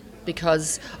men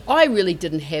because I really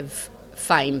didn't have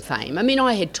fame. I mean,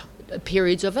 I had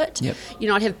periods of it. Yep.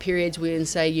 I'd have periods when,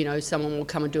 say, someone will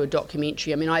come and do a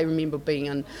documentary. I mean, I remember being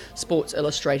in Sports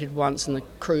Illustrated once, and the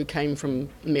crew came from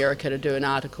America to do an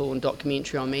article and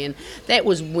documentary on me, and that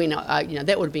was when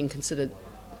that would have been considered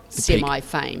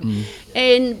semi-fame.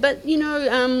 But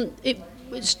it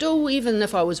still, even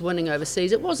if I was winning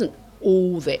overseas, it wasn't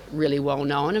all that really well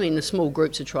known. I mean, the small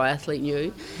groups of triathlete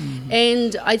knew.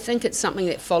 And I think it's something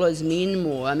that follows men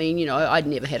more. I mean, I'd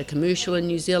never had a commercial in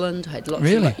New Zealand. I had lots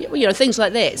of things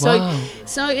like that. Wow.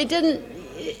 So it didn't,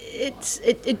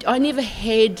 I never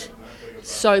had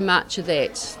so much of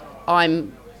that.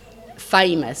 I'm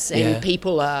famous and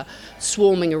people are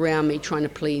swarming around me trying to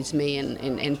please me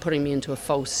and putting me into a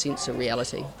false sense of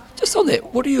reality. Just on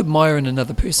that, what do you admire in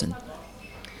another person?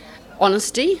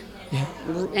 Honesty. Yeah.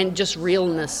 And just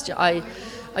realness. I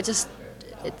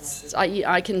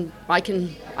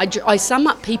sum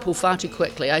up people far too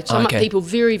quickly. I sum up people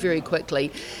very, very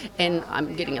quickly, and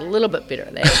I'm getting a little bit better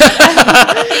at that.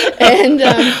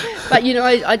 But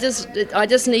I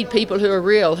just need people who are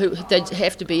real, who they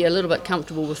have to be a little bit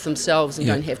comfortable with themselves and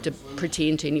don't have to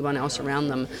pretend to anyone else around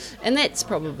them, and that's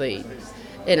probably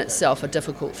in itself a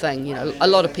difficult thing. A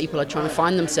lot of people are trying to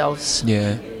find themselves.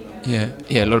 Yeah,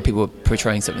 a lot of people are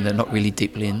portraying something they're not really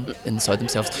deeply inside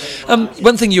themselves.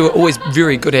 One thing you were always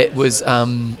very good at was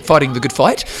fighting the good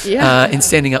fight and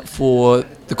standing up for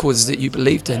the causes that you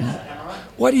believed in.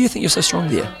 Why do you think you're so strong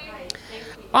there?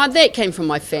 That came from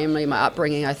my family, my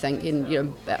upbringing, I think.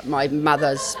 My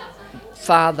mother's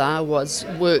father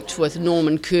worked with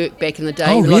Norman Kirk back in the day.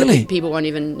 Oh, really? A lot of people won't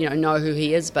even know who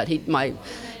he is, but he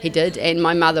did. And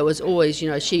my mother was always,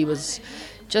 she was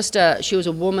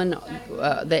a woman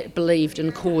that believed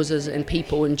in causes and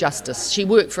people and justice. She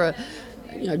worked for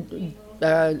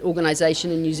an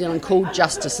organisation in New Zealand called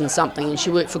Justice and something, and she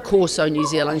worked for Corso New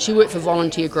Zealand. She worked for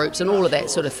volunteer groups and all of that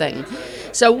sort of thing.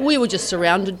 So we were just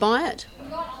surrounded by it.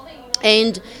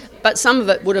 But some of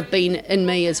it would have been in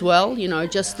me as well. I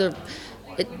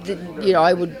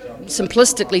would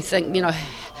simplistically think,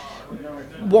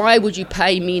 why would you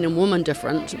pay men and women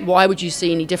different? Why would you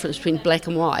see any difference between black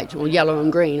and white or yellow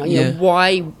and green?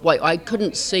 Why I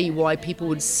couldn't see why people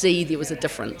would see there was a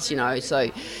difference,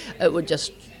 so it would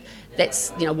just,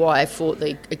 that's why I fought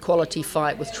the equality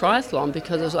fight with triathlon,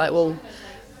 because I was like, well,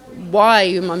 why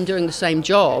am I doing the same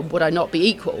job? Would I not be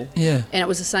equal? Yeah. And it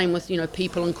was the same with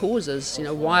people and causes.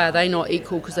 Why are they not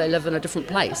equal because they live in a different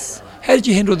place? How did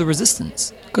you handle the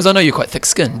resistance? Because I know you're quite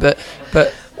thick-skinned, but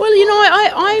well,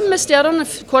 I missed out on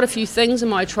quite a few things in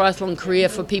my triathlon career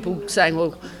for people saying,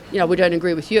 well, we don't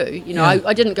agree with you.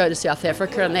 I didn't go to South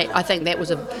Africa, and I think that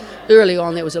was early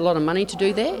on. There was a lot of money to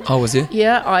do that. Oh, was there?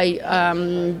 Yeah, I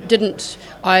didn't.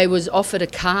 I was offered a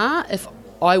car if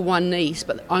I won Nice,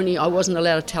 but only I wasn't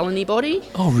allowed to tell anybody.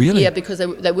 Oh, really? Yeah, because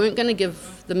they weren't going to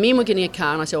give, the men were getting a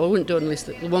car, and I said, well, I wouldn't do it unless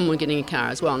the women were getting a car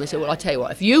as well. And they said, well, I tell you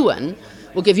what, if you win,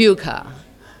 we'll give you a car.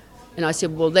 And I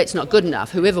said, well, that's not good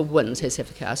enough. Whoever wins has to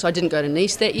have a car. So I didn't go to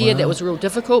Nice that year. Wow. That was real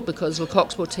difficult because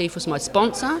Lecoq Sportif was my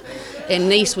sponsor, and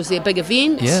Nice was their big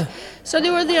event. Yeah. So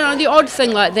there were the odd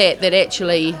thing like that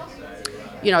actually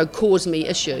caused me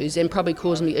issues, and probably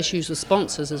caused me issues with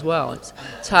sponsors as well.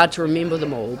 It's hard to remember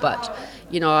them all, but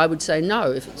I would say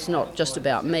no, if it's not just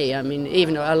about me. I mean,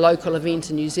 even a local event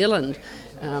in New Zealand,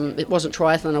 it wasn't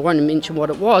triathlon, I won't mention what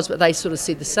it was, but they sort of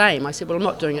said the same. I said, well, I'm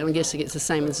not doing it, I guess it gets the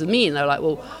same as the men. They were like,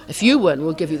 well, if you win,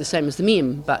 we'll give you the same as the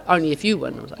men, but only if you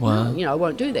win. I was like, wow. No, I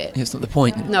won't do that. Yeah, it's not the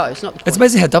point. No, it's not the point. It's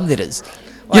amazing how dumb that is.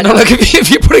 Like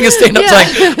if you're putting a stand up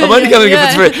saying, I'm only going to give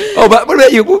it 3. Oh, but what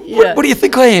about you? What do you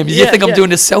think I am? Do you think I'm doing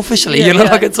this selfishly?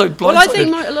 Like it's so blindsided. Well, I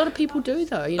think a lot of people do,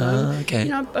 though. Okay.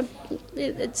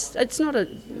 It's not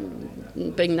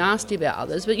being nasty about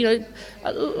others, but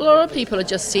a lot of people are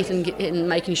just set in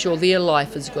making sure their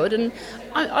life is good, and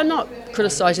I'm not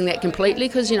criticising that completely,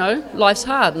 because life's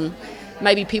hard, and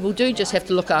maybe people do just have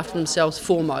to look after themselves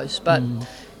foremost, but.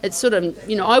 It's sort of,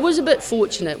 I was a bit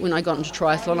fortunate when I got into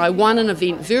triathlon. I won an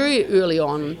event very early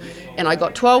on, and I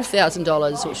got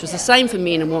 $12,000, which was the same for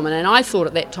men and women, and I thought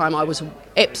at that time I was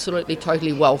absolutely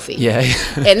totally wealthy. Yeah.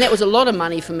 And that was a lot of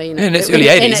money for me. And it's early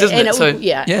 80s, isn't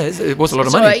it? It was a lot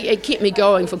of money. So it kept me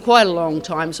going for quite a long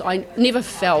time, so I never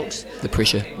felt... The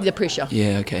pressure.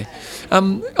 Yeah, okay.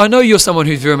 I know you're someone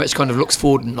who very much kind of looks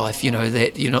forward in life,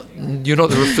 that you're not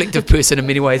the reflective person in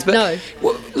many ways, but no.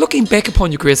 Looking back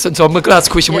upon your career, so I'm going to ask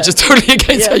a question which is totally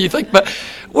against how you think, but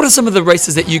what are some of the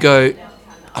races that you go,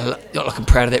 I'm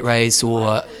proud of that race,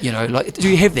 or, do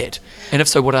you have that? And if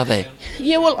so, what are they?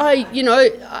 Yeah, well,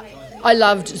 I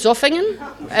loved Zofingen.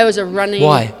 I was a running...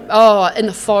 Why? Oh, in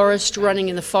the forest, running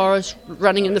in the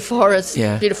forest.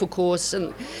 Yeah. Beautiful course,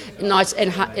 and nice,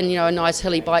 and a nice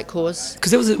hilly bike course.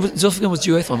 Because Zofingen was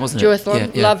duathlon, wasn't it?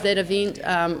 Duathlon. Yeah. Loved that event.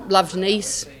 Loved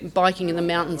Nice, biking in the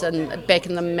mountains and back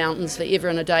in the mountains forever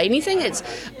and a day. Anything that's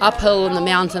uphill in the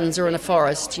mountains or in a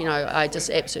forest, I just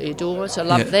absolutely adore. So I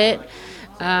loved that.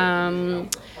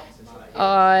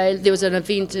 There was an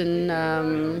event in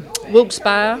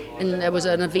Wilkes-Barre, and there was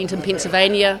an event in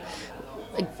Pennsylvania.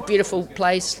 A beautiful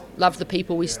place. Loved the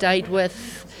people we stayed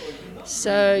with.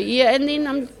 So and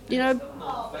then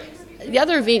the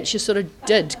other events you sort of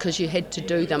did because you had to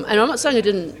do them. And I'm not saying I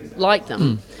didn't like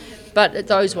them, but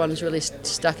those ones really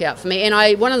stuck out for me.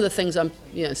 And one of the things I'm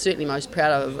certainly most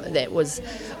proud of that was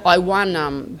I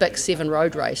won Bic 7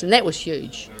 road race, and that was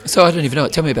huge. So I don't even know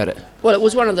it. Tell me about it. Well, it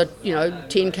was one of the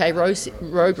 10K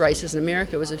road races in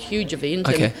America. It was a huge event.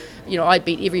 Okay. And, I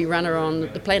beat every runner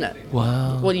on the planet.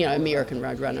 Wow. Well, American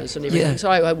road runners and everything. Yeah. So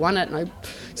I won it, and I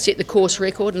set the course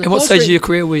record. And what stage of your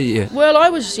career were you? Well, I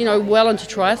was well into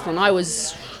triathlon. I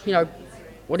was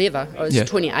whatever. I was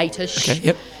 28ish. Okay.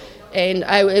 Yep. And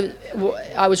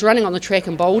I was running on the track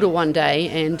in Boulder one day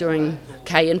and doing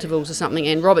K intervals or something,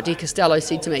 and Robert De Costello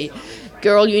said to me,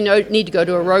 girl, need to go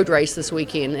to a road race this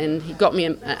weekend. And he got me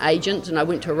an agent, and I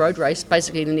went to a road race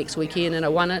basically the next weekend, and I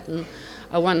won it, and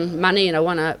I won money, and I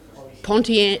won a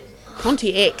Pontiac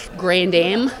Grand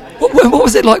Am. What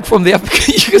was it like from the up?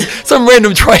 Some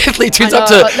random triathlete turns up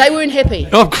to... They weren't happy.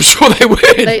 No, I'm sure they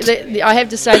weren't. I have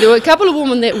to say, there were a couple of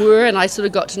women that were, and I sort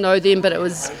of got to know them, but it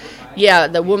was... Yeah,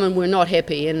 the women were not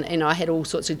happy, and I had all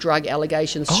sorts of drug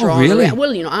allegations thrown really? around.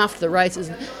 Well, after the races,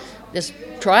 this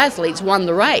triathletes won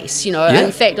the race, And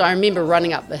in fact, I remember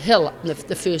running up the hill, the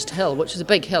first hill, which is a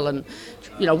big hill, and,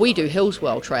 we do hills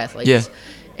well, triathletes. Yeah.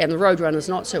 And the road runners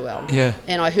not so well. Yeah.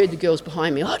 And I heard the girls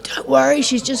behind me, oh, don't worry,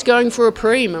 she's just going for a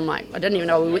preem. I'm like, I didn't even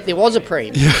know there was a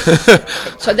preem.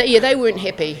 Yeah. So, they weren't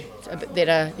happy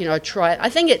that, I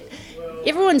think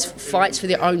everyone fights for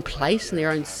their own place and their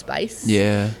own space.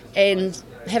 Yeah. And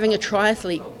having a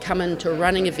triathlete come into a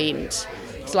running event,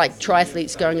 it's like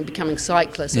triathletes going and becoming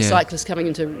cyclists, or cyclists coming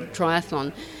into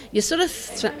triathlon. You're sort of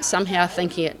somehow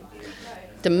thinking it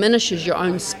diminishes your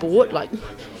own sport. Like,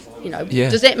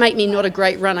 does that make me not a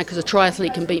great runner because a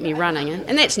triathlete can beat me running?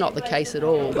 And that's not the case at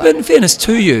all. But in fairness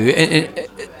to you, and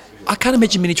I can't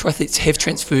imagine many triathletes have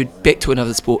transferred back to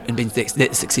another sport and been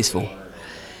that successful.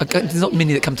 There's not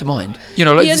many that come to mind.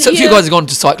 A few guys have gone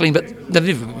to cycling, but they've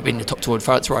never been a top Tour de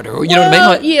France rider. Or, what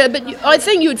I mean? But I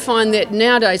think you would find that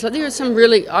nowadays, there are some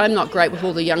really... I'm not great with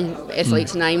all the young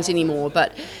athletes' names anymore,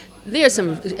 but there are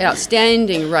some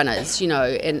outstanding runners,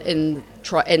 in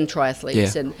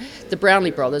triathletes, and the Brownlee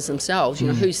brothers themselves.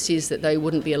 Who says that they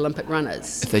wouldn't be Olympic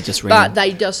runners? If they just ran. But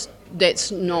they just...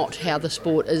 That's not how the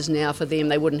sport is now for them.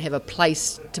 They wouldn't have a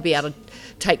place to be able to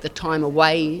take the time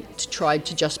away to try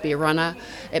to just be a runner.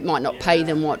 It might not pay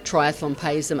them what triathlon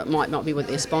pays them. It might not be what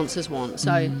their sponsors want.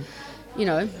 So,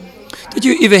 Did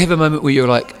you ever have a moment where you were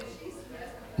like,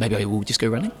 maybe I will just go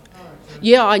running?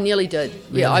 Yeah, I nearly did.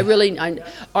 Really? Yeah,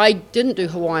 I didn't do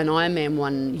Hawaiian Ironman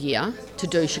one year to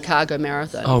do Chicago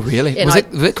Marathon. Oh, really? And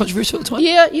Was it controversial at the time?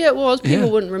 Yeah, it was. People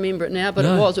Yeah. wouldn't remember it now, but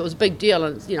No. it was a big deal.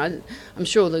 And, I'm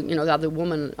sure the other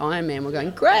women Ironman were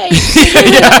going, great.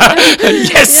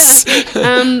 Yes.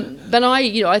 But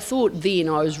I thought then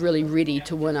I was really ready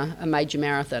to win a major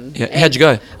marathon. Yeah. How'd you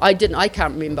go? I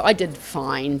can't remember. I did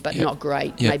fine, but not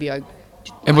great. Yeah. Maybe I...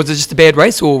 And was it just a bad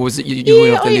race, or was it you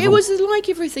went off the level? It was like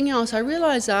everything else. I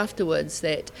realised afterwards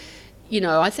that,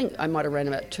 I think I might have ran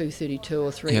about 2:32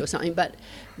 or 3 or something, but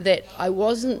that I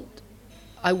wasn't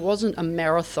a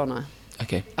marathoner.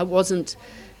 Okay. I wasn't,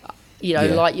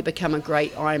 like you become a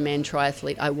great Ironman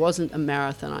triathlete. I wasn't a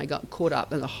marathon. I got caught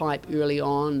up in the hype early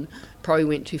on, probably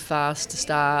went too fast to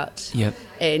start,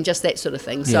 and just that sort of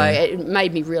thing. So it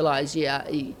made me realise,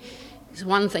 it's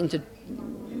one thing to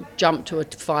jump to a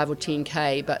 5 or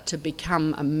 10K, but to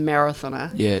become a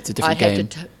marathoner, it's a different I game.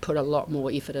 had to put a lot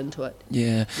more effort into it.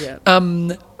 Yeah. Yeah.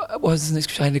 What was the next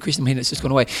question? It's just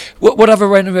gone away. What other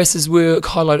running races were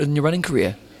highlighted in your running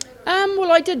career?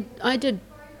 Well,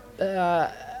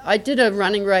 I did a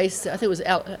running race. I think it was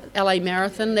LA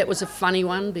Marathon. That was a funny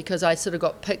one because I sort of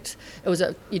got picked.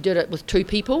 You did it with 2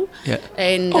 people. Yeah.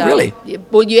 And really? There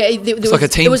like a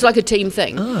team? It was like a team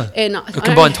thing. And A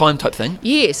combined time type thing?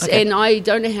 Yes, Okay. and I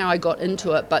don't know how I got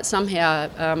into it, but somehow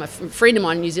a friend of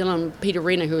mine in New Zealand, Peter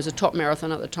Renner, who was a top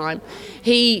marathoner at the time,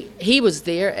 he was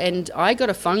there, and I got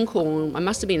a phone call. I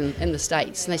must have been in the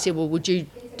States, and they said, well, would you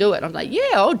do it? I'm like,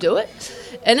 yeah, I'll do it.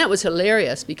 And that was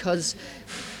hilarious because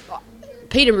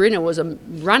Peter Renner was a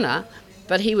runner,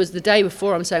 but he was the day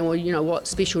before. I'm saying, well, what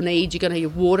special needs? You're going to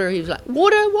have water? He was like,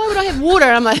 water? Why would I have water?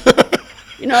 I'm like,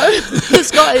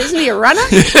 this guy, isn't he a runner?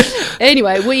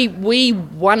 Anyway, we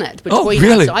won it between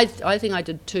really? us. I think I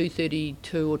did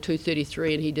 2:32 or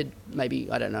 2:33, and he did maybe,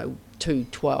 I don't know,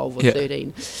 2:12 or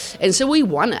 13. And so we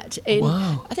won it. And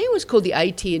Wow. I think it was called the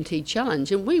AT&T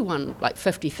Challenge, and we won like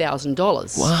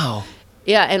 $50,000. Wow.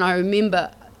 Yeah, and I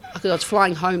remember, because I was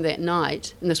flying home that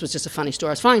night, and this was just a funny story.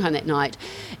 I was flying home that night,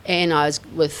 and I was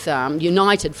with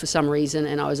United for some reason,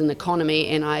 and I was in economy,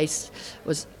 and I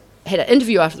had an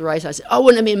interview after the race. I said, oh,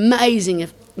 wouldn't it be amazing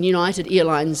if United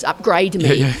Airlines upgrade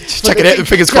me? Yeah. Just check it out,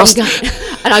 fingers crossed.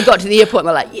 And I got to the airport, and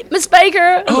they're like, Miss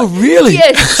Baker. Oh, really?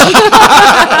 Yes.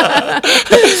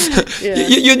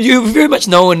 You're very much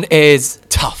known as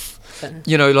tough. And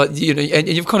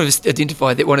you've kind of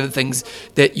identified that one of the things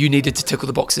that you needed to tickle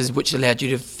the boxes, which allowed you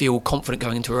to feel confident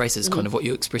going into a race, is kind of what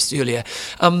you expressed earlier.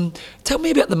 Tell me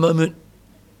about the moment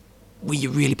where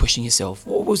you're really pushing yourself.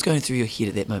 What was going through your head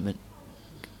at that moment?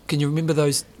 Can you remember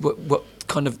those? What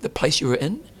kind of the place you were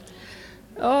in?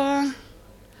 I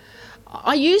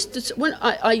used to,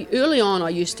 early on, I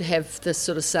used to have this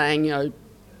sort of saying, you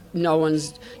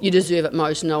deserve it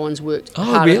most. No one's worked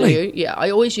harder than you. Yeah,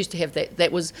 I always used to have that.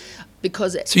 That was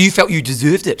because. So you felt you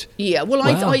deserved it. Yeah. Well,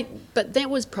 wow. But that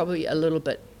was probably a little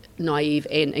bit naive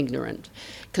and ignorant.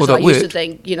 Well, Because that I used to worked.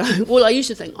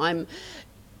 think,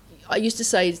 I used to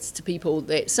say to people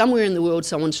that somewhere in the world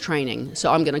someone's training, so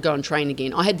I'm going to go and train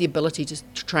again. I had the ability to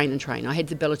train and train. I had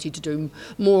the ability to do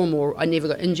more and more. I never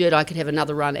got injured. I could have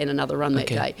another run and another run that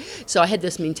day. So I had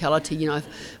this mentality,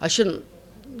 I shouldn't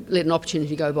let an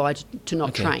opportunity go by to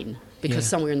not train, because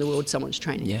somewhere in the world someone's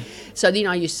training. Yeah. So then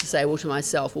I used to say, to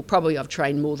myself, probably I've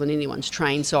trained more than anyone's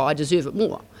trained, so I deserve it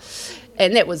more.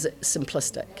 And that was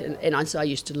simplistic, and so I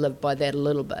used to live by that a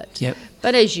little bit. Yep.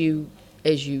 But as you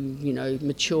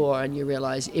mature and you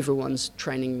realise everyone's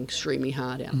training extremely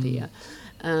hard out there,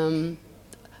 I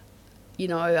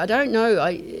don't know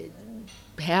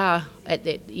how at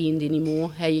that end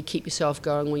anymore, how you keep yourself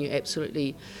going when you're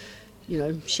absolutely,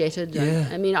 shattered. Yeah.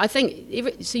 I mean, I think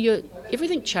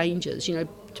everything changes. To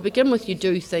begin with, you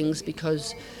do things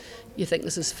because you think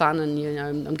this is fun, and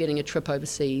I'm getting a trip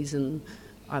overseas, and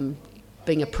I'm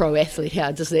being a pro athlete.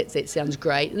 How does that sounds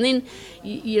great? And then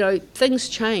things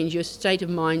change. Your state of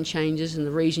mind changes, and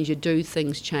the reasons you do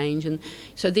things change. And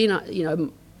so then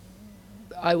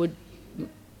I would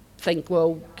think,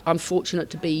 well, I'm fortunate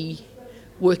to be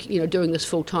working, doing this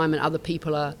full time, and other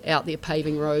people are out there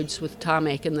paving roads with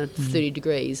tarmac in the 30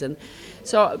 degrees. And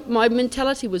so my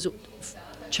mentality was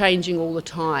changing all the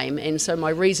time, and so my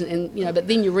reason, and but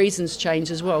then your reasons change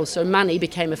as well. So money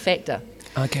became a factor.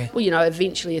 Okay. Well,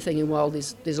 eventually you're thinking, well,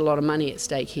 there's a lot of money at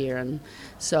stake here, and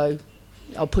so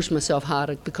I'll push myself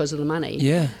harder because of the money.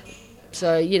 Yeah.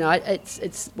 So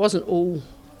it wasn't all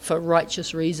for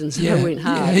righteous reasons that I went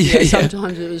hard. Yeah.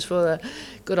 Sometimes it was for the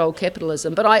good old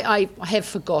capitalism. But I have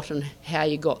forgotten how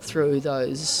you got through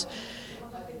those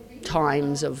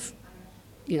times of,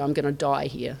 I'm going to die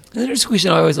here. And there's a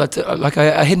question I always like to,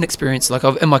 I had an experience,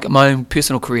 in my own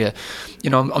personal career,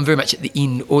 I'm very much at the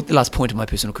end, or the last point of my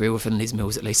personal career, within Les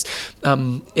Mills at least,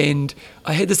 and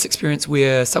I had this experience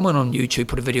where someone on YouTube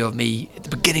put a video of me at the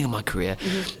beginning of my career,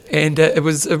 and it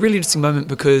was a really interesting moment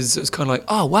because it was kind of like,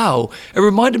 oh wow, it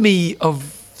reminded me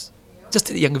of just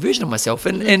a younger version of myself,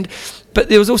 but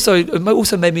there was it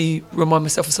also made me remind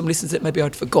myself of some lessons that maybe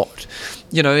I'd forgot,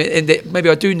 and that maybe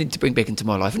I do need to bring back into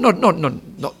my life. Not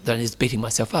that I'm just beating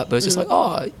myself up, but it's just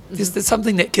like, there's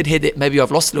something that kid had that maybe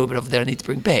I've lost a little bit of that I need to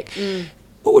bring back.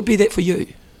 What would be that for you?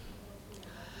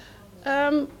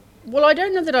 Well, I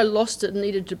don't know that I lost it and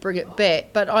needed to bring it back,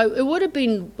 but it would have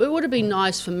been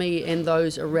nice for me and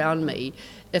those around me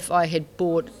if I had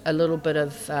brought a little bit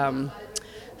of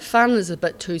fun is a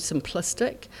bit too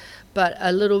simplistic, but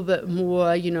a little bit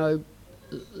more,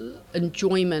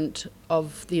 enjoyment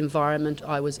of the environment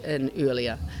I was in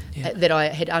earlier, that I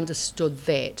had understood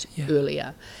that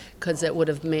earlier, because it would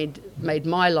have made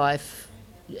my life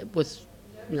with,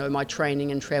 my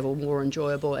training and travel more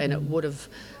enjoyable, and it would have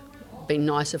been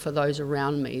nicer for those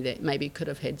around me that maybe could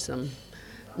have had some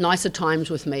nicer times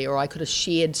with me, or I could have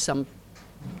shared some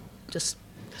just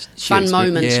fun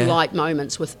moments, light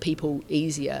moments with people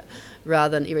easier,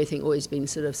 rather than everything always being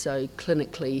sort of so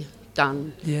clinically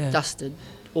done, dusted,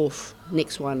 off,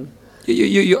 next one.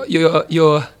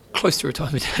 You're close to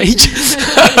retirement age. Yes.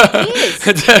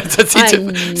 That's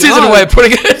a way of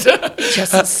putting it.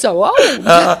 Just so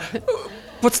old.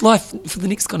 What's life for the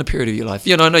next kind of period of your life?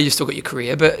 I know you've still got your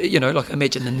career, but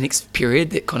imagine the next period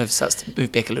that kind of starts to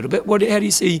move back a little bit. How do you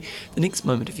see the next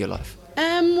moment of your life?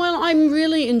 Well, I'm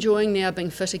really enjoying now being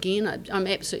fit again. I'm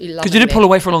absolutely loving it. Because you did pull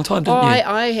away for a long time, didn't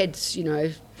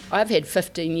you? I've had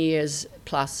 15 years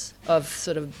plus of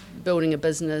sort of building a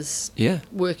business,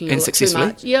 working and a lot successfully. too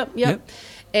much. Yep.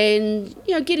 And,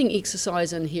 getting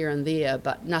exercise in here and there,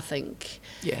 but nothing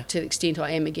to the extent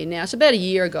I am again now. So about a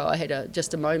year ago, I had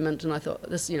just a moment, and I thought,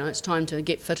 it's time to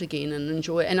get fit again and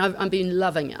enjoy it. And I've been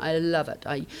loving it. I love it.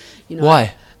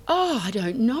 Why? Oh, I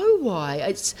don't know why.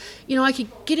 It's, I could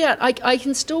get out. I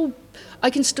can still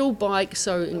bike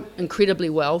so incredibly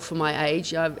well for my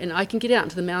age, and I can get out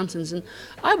into the mountains, and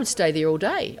I would stay there all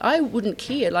day. I wouldn't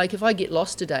care. Like if I get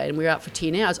lost today and we're out for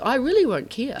 10 hours, I really won't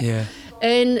care. Yeah.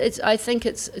 And I think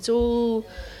it's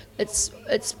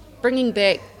bringing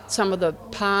back some of the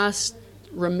past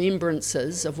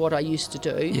remembrances of what I used to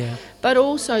do, but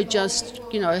also just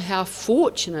how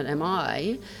fortunate am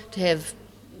I to have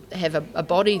a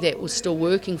body that was still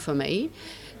working for me,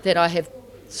 that I have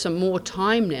some more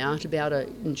time now to be able to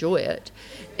enjoy it,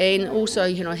 and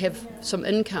also have some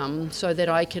income so that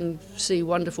I can see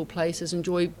wonderful places,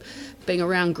 enjoy being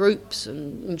around groups,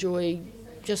 and enjoy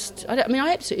I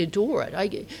absolutely adore it.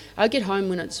 I get home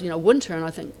when it's winter, and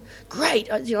I think,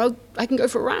 great, I can go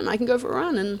for a run,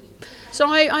 and so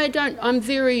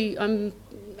I'm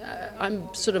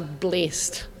sort of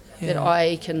blessed that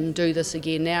I can do this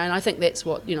again now, and I think that's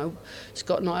what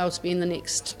Scott and I will spend the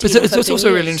next 10 But it's also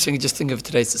years. really interesting to just think of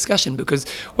today's discussion, because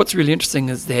what's really interesting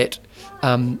is that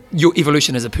your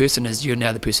evolution as a person is you're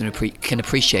now the person who can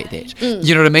appreciate that.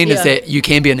 You know what I mean? Is that you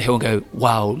can be on the hill and go,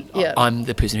 wow, I'm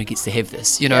the person who gets to have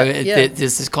this.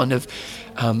 There's this kind of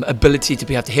ability to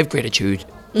be able to have gratitude.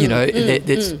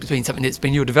 That's been something that's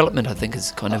been your development, I think,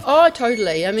 is kind of... Oh,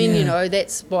 totally. I mean,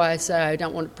 that's why I say I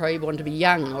don't probably want to be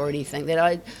young or anything,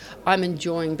 that I'm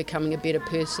enjoying becoming a better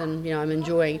person. I'm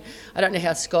enjoying... I don't know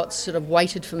how Scott's sort of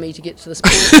waited for me to get to this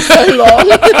point for so long,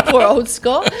 poor old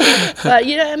Scott. But,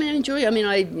 I'm enjoying... I'm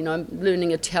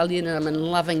learning Italian, and I'm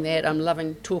loving that. I'm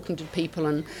loving talking to people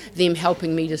and them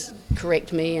helping me to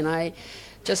correct me, and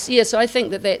so I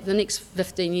think that the next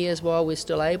 15 years, while we're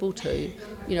still able to,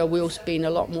 we'll spend a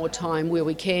lot more time where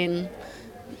we can,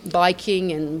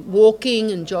 biking and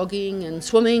walking and jogging and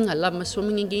swimming. I love my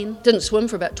swimming again. Didn't swim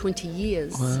for about 20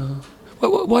 years. Wow.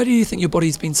 Why do you think your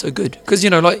body's been so good? Because,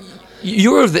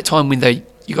 you were of that time when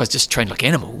you guys just trained like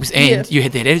animals, and you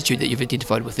had that attitude that you've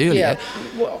identified with earlier.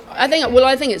 Yeah. Well,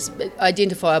 I think it's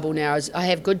identifiable now as I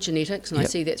have good genetics, and I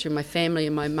see that through my family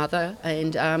and my mother,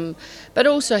 and but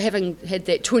also having had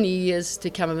that 20 years to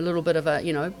come a little bit of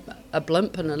a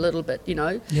blimp and a little bit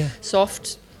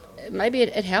soft. Maybe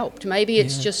it helped. Maybe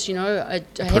it's just I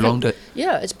prolonged it.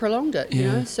 Yeah, it's prolonged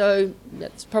it. So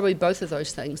that's probably both of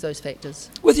those things, those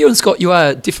factors. With you and Scott, you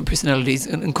are different personalities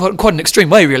in quite an extreme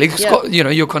way, really. Scott,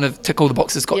 you're kind of tick all the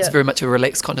boxes. Scott's very much a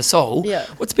relaxed kind of soul. Yeah.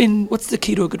 What's the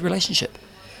key to a good relationship?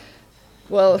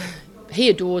 Well, he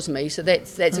adores me, so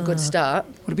that's a good start.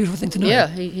 What a beautiful thing to know. Yeah,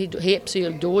 he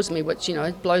absolutely adores me, which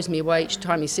blows me away each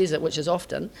time he says it, which is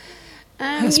often.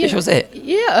 How special is that?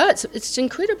 Yeah, it's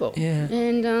incredible. Yeah.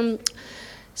 And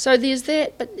So there's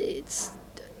that, but it's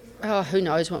who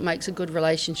knows what makes a good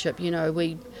relationship.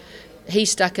 He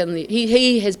stuck in the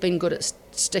he has been good at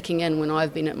sticking in when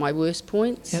I've been at my worst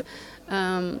points. Yep.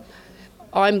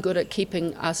 I'm good at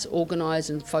keeping us organised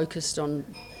and focused on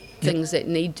things that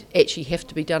actually have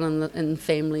to be done in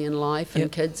family and life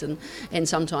and kids, and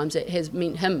sometimes it has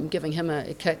meant giving him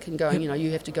a kick and going,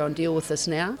 you have to go and deal with this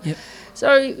now. Yep.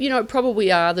 So probably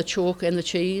we are the chalk and the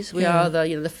cheese. We are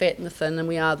the fat and the thin, and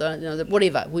we are the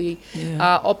whatever. We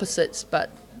are opposites, but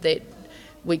that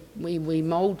we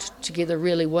mould together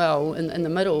really well in the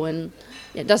middle. And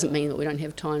it doesn't mean that we don't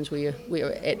have times where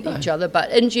we're at each other, but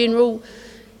in general,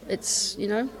 it's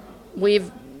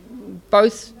we've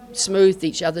both smoothed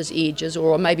each other's edges,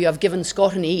 or maybe I've given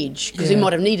Scott an edge because he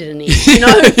might have needed an edge,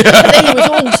 But then he was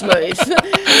all smooth.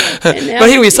 But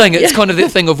here we're saying it's kind of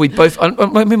that thing of we both. I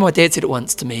remember my dad said it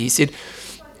once to me. He said,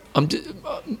 "I'm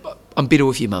better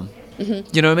with you, Mum."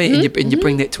 Mm-hmm. You know what I mean? Mm-hmm. And you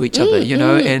bring that to each other,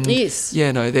 and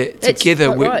that that's together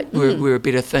right. we're a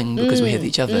better thing because we have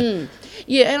each other.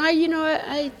 Yeah, and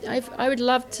I would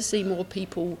love to see more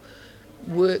people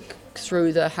work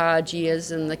through the hard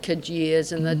years and the kid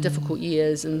years and the difficult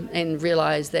years and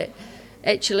realise that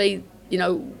actually,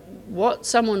 what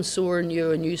someone saw in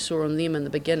you and you saw in them in the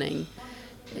beginning,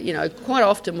 quite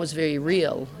often was very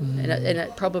real, and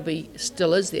it probably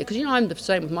still is there. Because, I'm the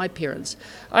same with my parents.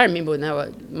 I remember when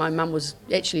my mum was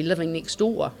actually living next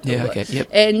door. Yeah, okay, yep.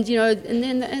 And,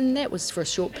 and that was for a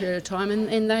short period of time,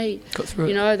 and they got through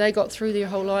it. They got through their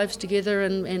whole lives together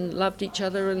and loved each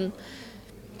other. And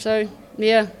so,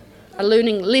 a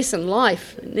learning lesson,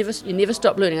 life. You never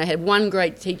stop learning. I had one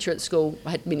great teacher at school.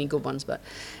 I had many good ones,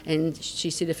 and she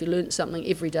said if you learnt something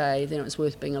every day, then it's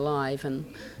worth being alive, and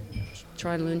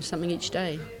try and learn something each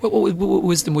day. What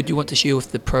wisdom would you want to share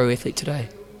with the pro athlete today?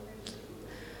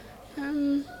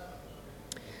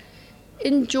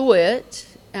 Enjoy it.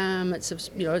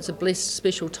 It's a blessed,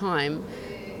 special time.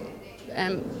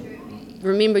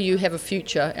 Remember, you have a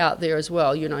future out there as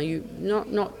well.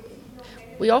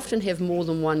 We often have more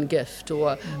than one gift,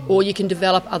 or you can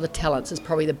develop other talents, is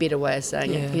probably the better way of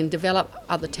saying it. You can develop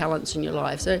other talents in your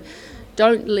life. So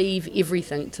don't leave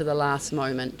everything to the last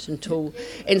moment until...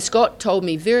 And Scott told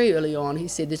me very early on, he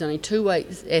said there's only two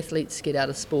ways athletes get out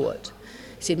of sport.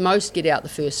 He said most get out the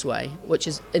first way, which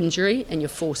is injury, and you're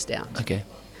forced out. Okay.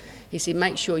 He said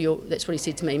that's what he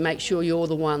said to me, make sure you're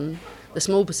the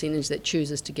small percentage that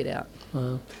chooses to get out.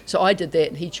 Wow. So I did that,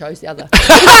 and he chose the other.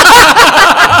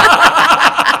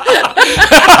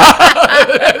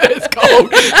 That's cold.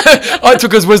 I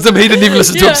took his wisdom. He didn't even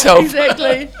listen to himself.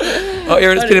 Exactly. Oh,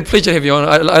 Erin, it's been a pleasure to have you on.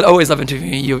 I always love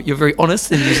interviewing you. You're very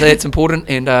honest, and you say it's important,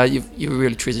 and you're a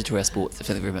real treasure to our sport. So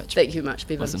thank you very much. Thank you much,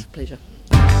 Bevan. Awesome. It's a pleasure.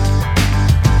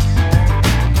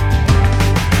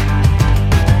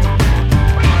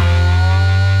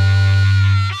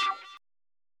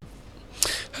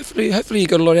 Hopefully you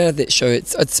got a lot out of that show.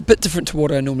 It's a bit different to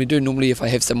what I normally do. Normally if I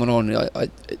have someone on,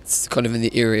 it's kind of in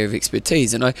the area of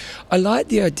expertise, and I like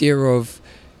the idea of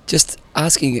just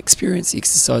asking experienced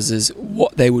exercisers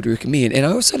what they would recommend, and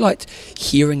I also liked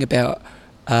hearing about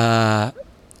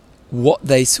what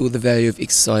they saw the value of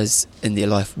exercise in their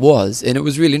life was, and it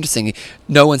was really interesting.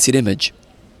 No one said image.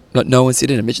 Now,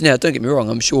 don't get me wrong,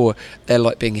 I'm sure they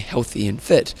like being healthy and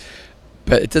fit,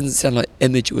 but it doesn't sound like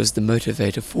image was the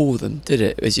motivator for them, did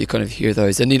it? As you kind of hear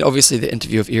those. And then obviously the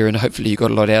interview of Erin, hopefully you got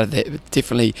a lot out of that. But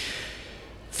definitely,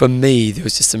 for me, there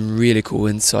was just some really cool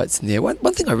insights in there. One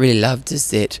thing I really loved is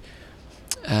that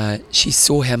she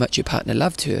saw how much her partner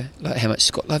loved her, like how much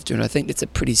Scott loved her. And I think that's a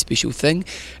pretty special thing.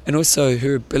 And also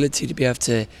her ability to be able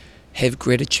to have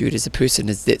gratitude as a person,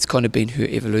 that's kind of been her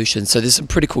evolution. So there's some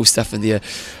pretty cool stuff in there.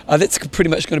 That's pretty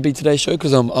much going to be today's show,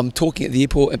 because I'm talking at the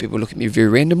airport and people look at me very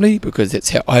randomly because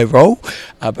that's how I roll,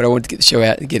 but I wanted to get the show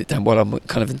out and get it done while I'm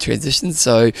kind of in transition.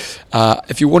 So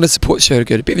if you want to support the show,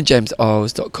 go to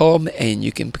bevanjameseyles.com and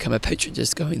you can become a patron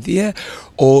just going there,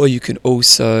 or you can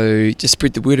also just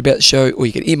spread the word about the show, or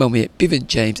you can email me at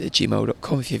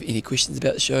bevanjames@gmail.com if you have any questions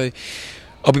about the show.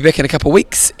 I'll be back in a couple of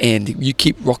weeks, and you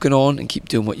keep rocking on and keep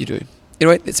doing what you do.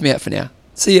 Anyway, that's me out for now.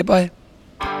 See ya, bye.